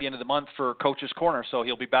 I think, at the end of the month for Coach's Corner, so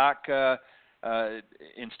he'll be back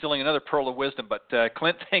instilling another pearl of wisdom. But,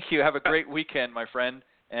 Clint, thank you. Have a great weekend, my friend,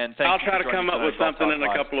 and thank you. I'll try to come up with something in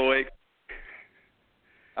a couple of weeks.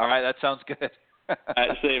 All right, that sounds good. All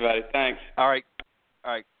right, see you, buddy. Thanks. All right,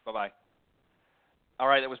 bye-bye. All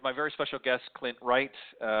right, that was my very special guest, Clint Wright,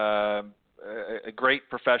 a great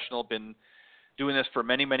professional, been doing this for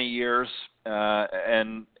many, many years,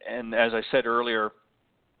 and as I said earlier,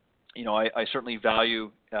 I certainly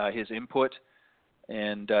value his input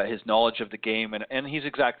and his knowledge of the game, and he's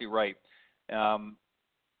exactly right.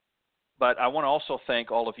 But I want to also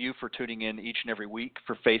thank all of you for tuning in each and every week,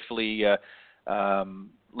 for faithfully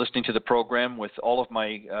listening to the program with all of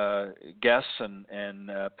my guests and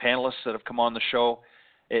panelists that have come on the show.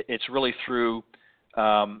 It's really through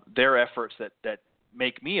their efforts that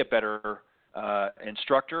make me a better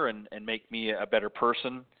instructor and make me a better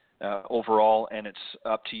person overall. And it's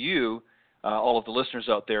up to you, all of the listeners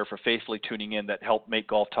out there, for faithfully tuning in, that help make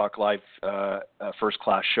Golf Talk Live a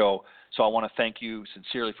first-class show. So I want to thank you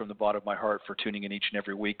sincerely from the bottom of my heart for tuning in each and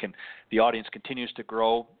every week. And the audience continues to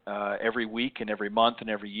grow every week and every month and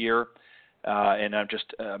every year. And I'm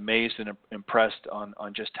just amazed and impressed on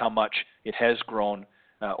just how much it has grown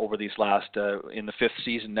over these last in the 5th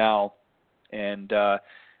season now, and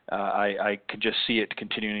I can just see it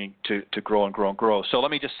continuing to grow and grow and grow. So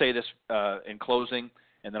let me just say this in closing,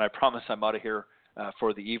 and then I promise I'm out of here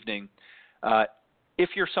for the evening.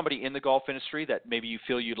 If you're somebody in the golf industry that maybe you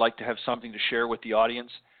feel you'd like to have something to share with the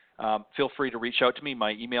audience, feel free to reach out to me.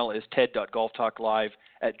 My email is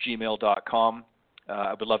ted.golftalklive@gmail.com.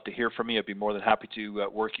 I would love to hear from you. I'd be more than happy to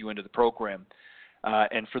work you into the program.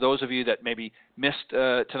 And for those of you that maybe missed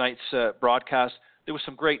tonight's broadcast, there was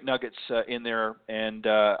some great nuggets in there, and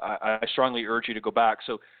I strongly urge you to go back.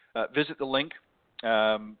 So visit the link,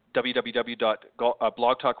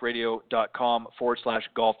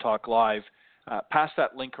 www.blogtalkradio.com/golftalklive. Pass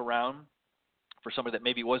that link around for somebody that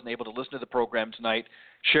maybe wasn't able to listen to the program tonight.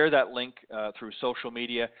 Share that link through social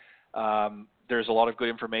media. There's a lot of good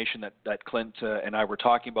information that Clint and I were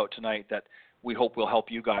talking about tonight that we hope will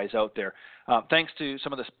help you guys out there. Thanks to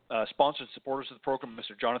some of the sponsors and supporters of the program,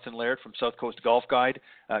 Mr. Jonathan Laird from South Coast Golf Guide.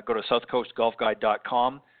 Go to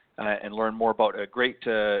southcoastgolfguide.com and learn more about a great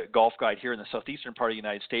golf guide here in the southeastern part of the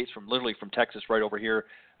United States, literally from Texas right over here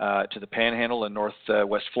to the Panhandle in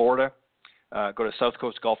northwest Florida. Go to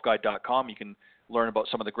southcoastgolfguide.com. You can learn about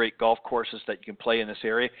some of the great golf courses that you can play in this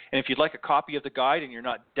area. And if you'd like a copy of the guide and you're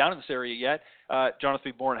not down in this area yet,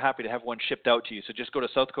 Jonathan will be more than happy to have one shipped out to you. So just go to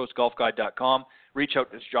southcoastgolfguide.com, reach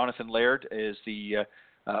out to Jonathan Laird, is the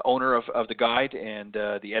owner of the guide and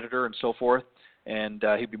the editor and so forth, and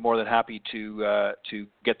he'd be more than happy to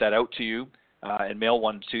get that out to you and mail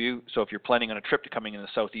one to you. So if you're planning on a trip to coming in the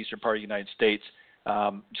southeastern part of the United States,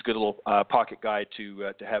 it's a good little pocket guide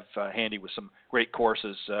to have handy with some great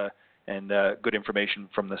courses and good information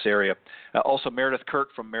from this area. Also, Meredith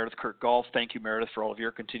Kirk from Meredith Kirk Golf. Thank you, Meredith, for all of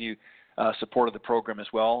your continued support of the program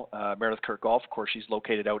as well. Meredith Kirk Golf, of course, she's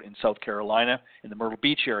located out in South Carolina in the Myrtle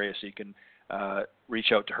Beach area, so you can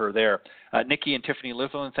reach out to her there. Nikki and Tiffany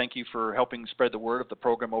Livlin, thank you for helping spread the word of the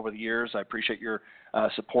program over the years. I appreciate your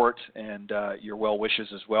support and your well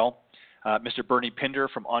wishes as well. Mr. Bernie Pinder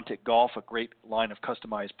from Ontic Golf, a great line of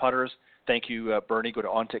customized putters. Thank you, Bernie. Go to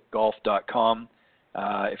onticgolf.com.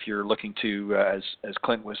 If you're looking to, as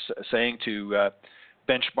Clint was saying, to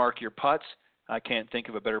benchmark your putts, I can't think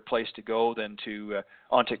of a better place to go than to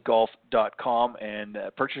onticgolf.com and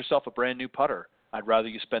purchase yourself a brand new putter. I'd rather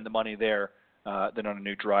you spend the money there than on a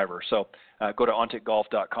new driver. So go to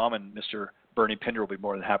onticgolf.com, and Mr. Bernie Pinder will be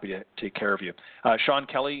more than happy to take care of you. Sean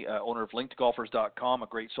Kelly, owner of linkedgolfers.com, a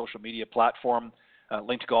great social media platform.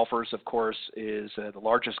 Linked Golfers, of course, is the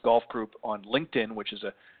largest golf group on LinkedIn, which is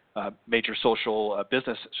a major social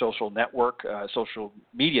business social network, social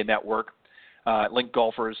media network. Linked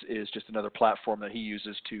Golfers is just another platform that he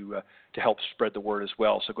uses to help spread the word as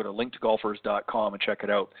well. So go to linkedgolfers.com and check it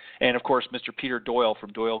out. And of course, Mr. Peter Doyle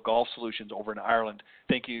from Doyle Golf Solutions over in Ireland.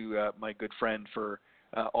 Thank you, my good friend, for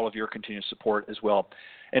all of your continued support as well.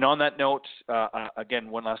 And on that note, again,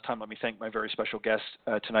 one last time, let me thank my very special guest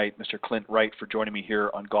tonight, Mr. Clint Wright, for joining me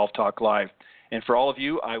here on Golf Talk Live. And for all of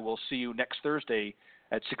you, I will see you next Thursday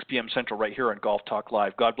at 6 p.m. Central right here on Golf Talk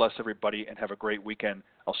Live. God bless everybody and have a great weekend.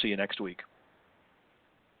 I'll see you next week.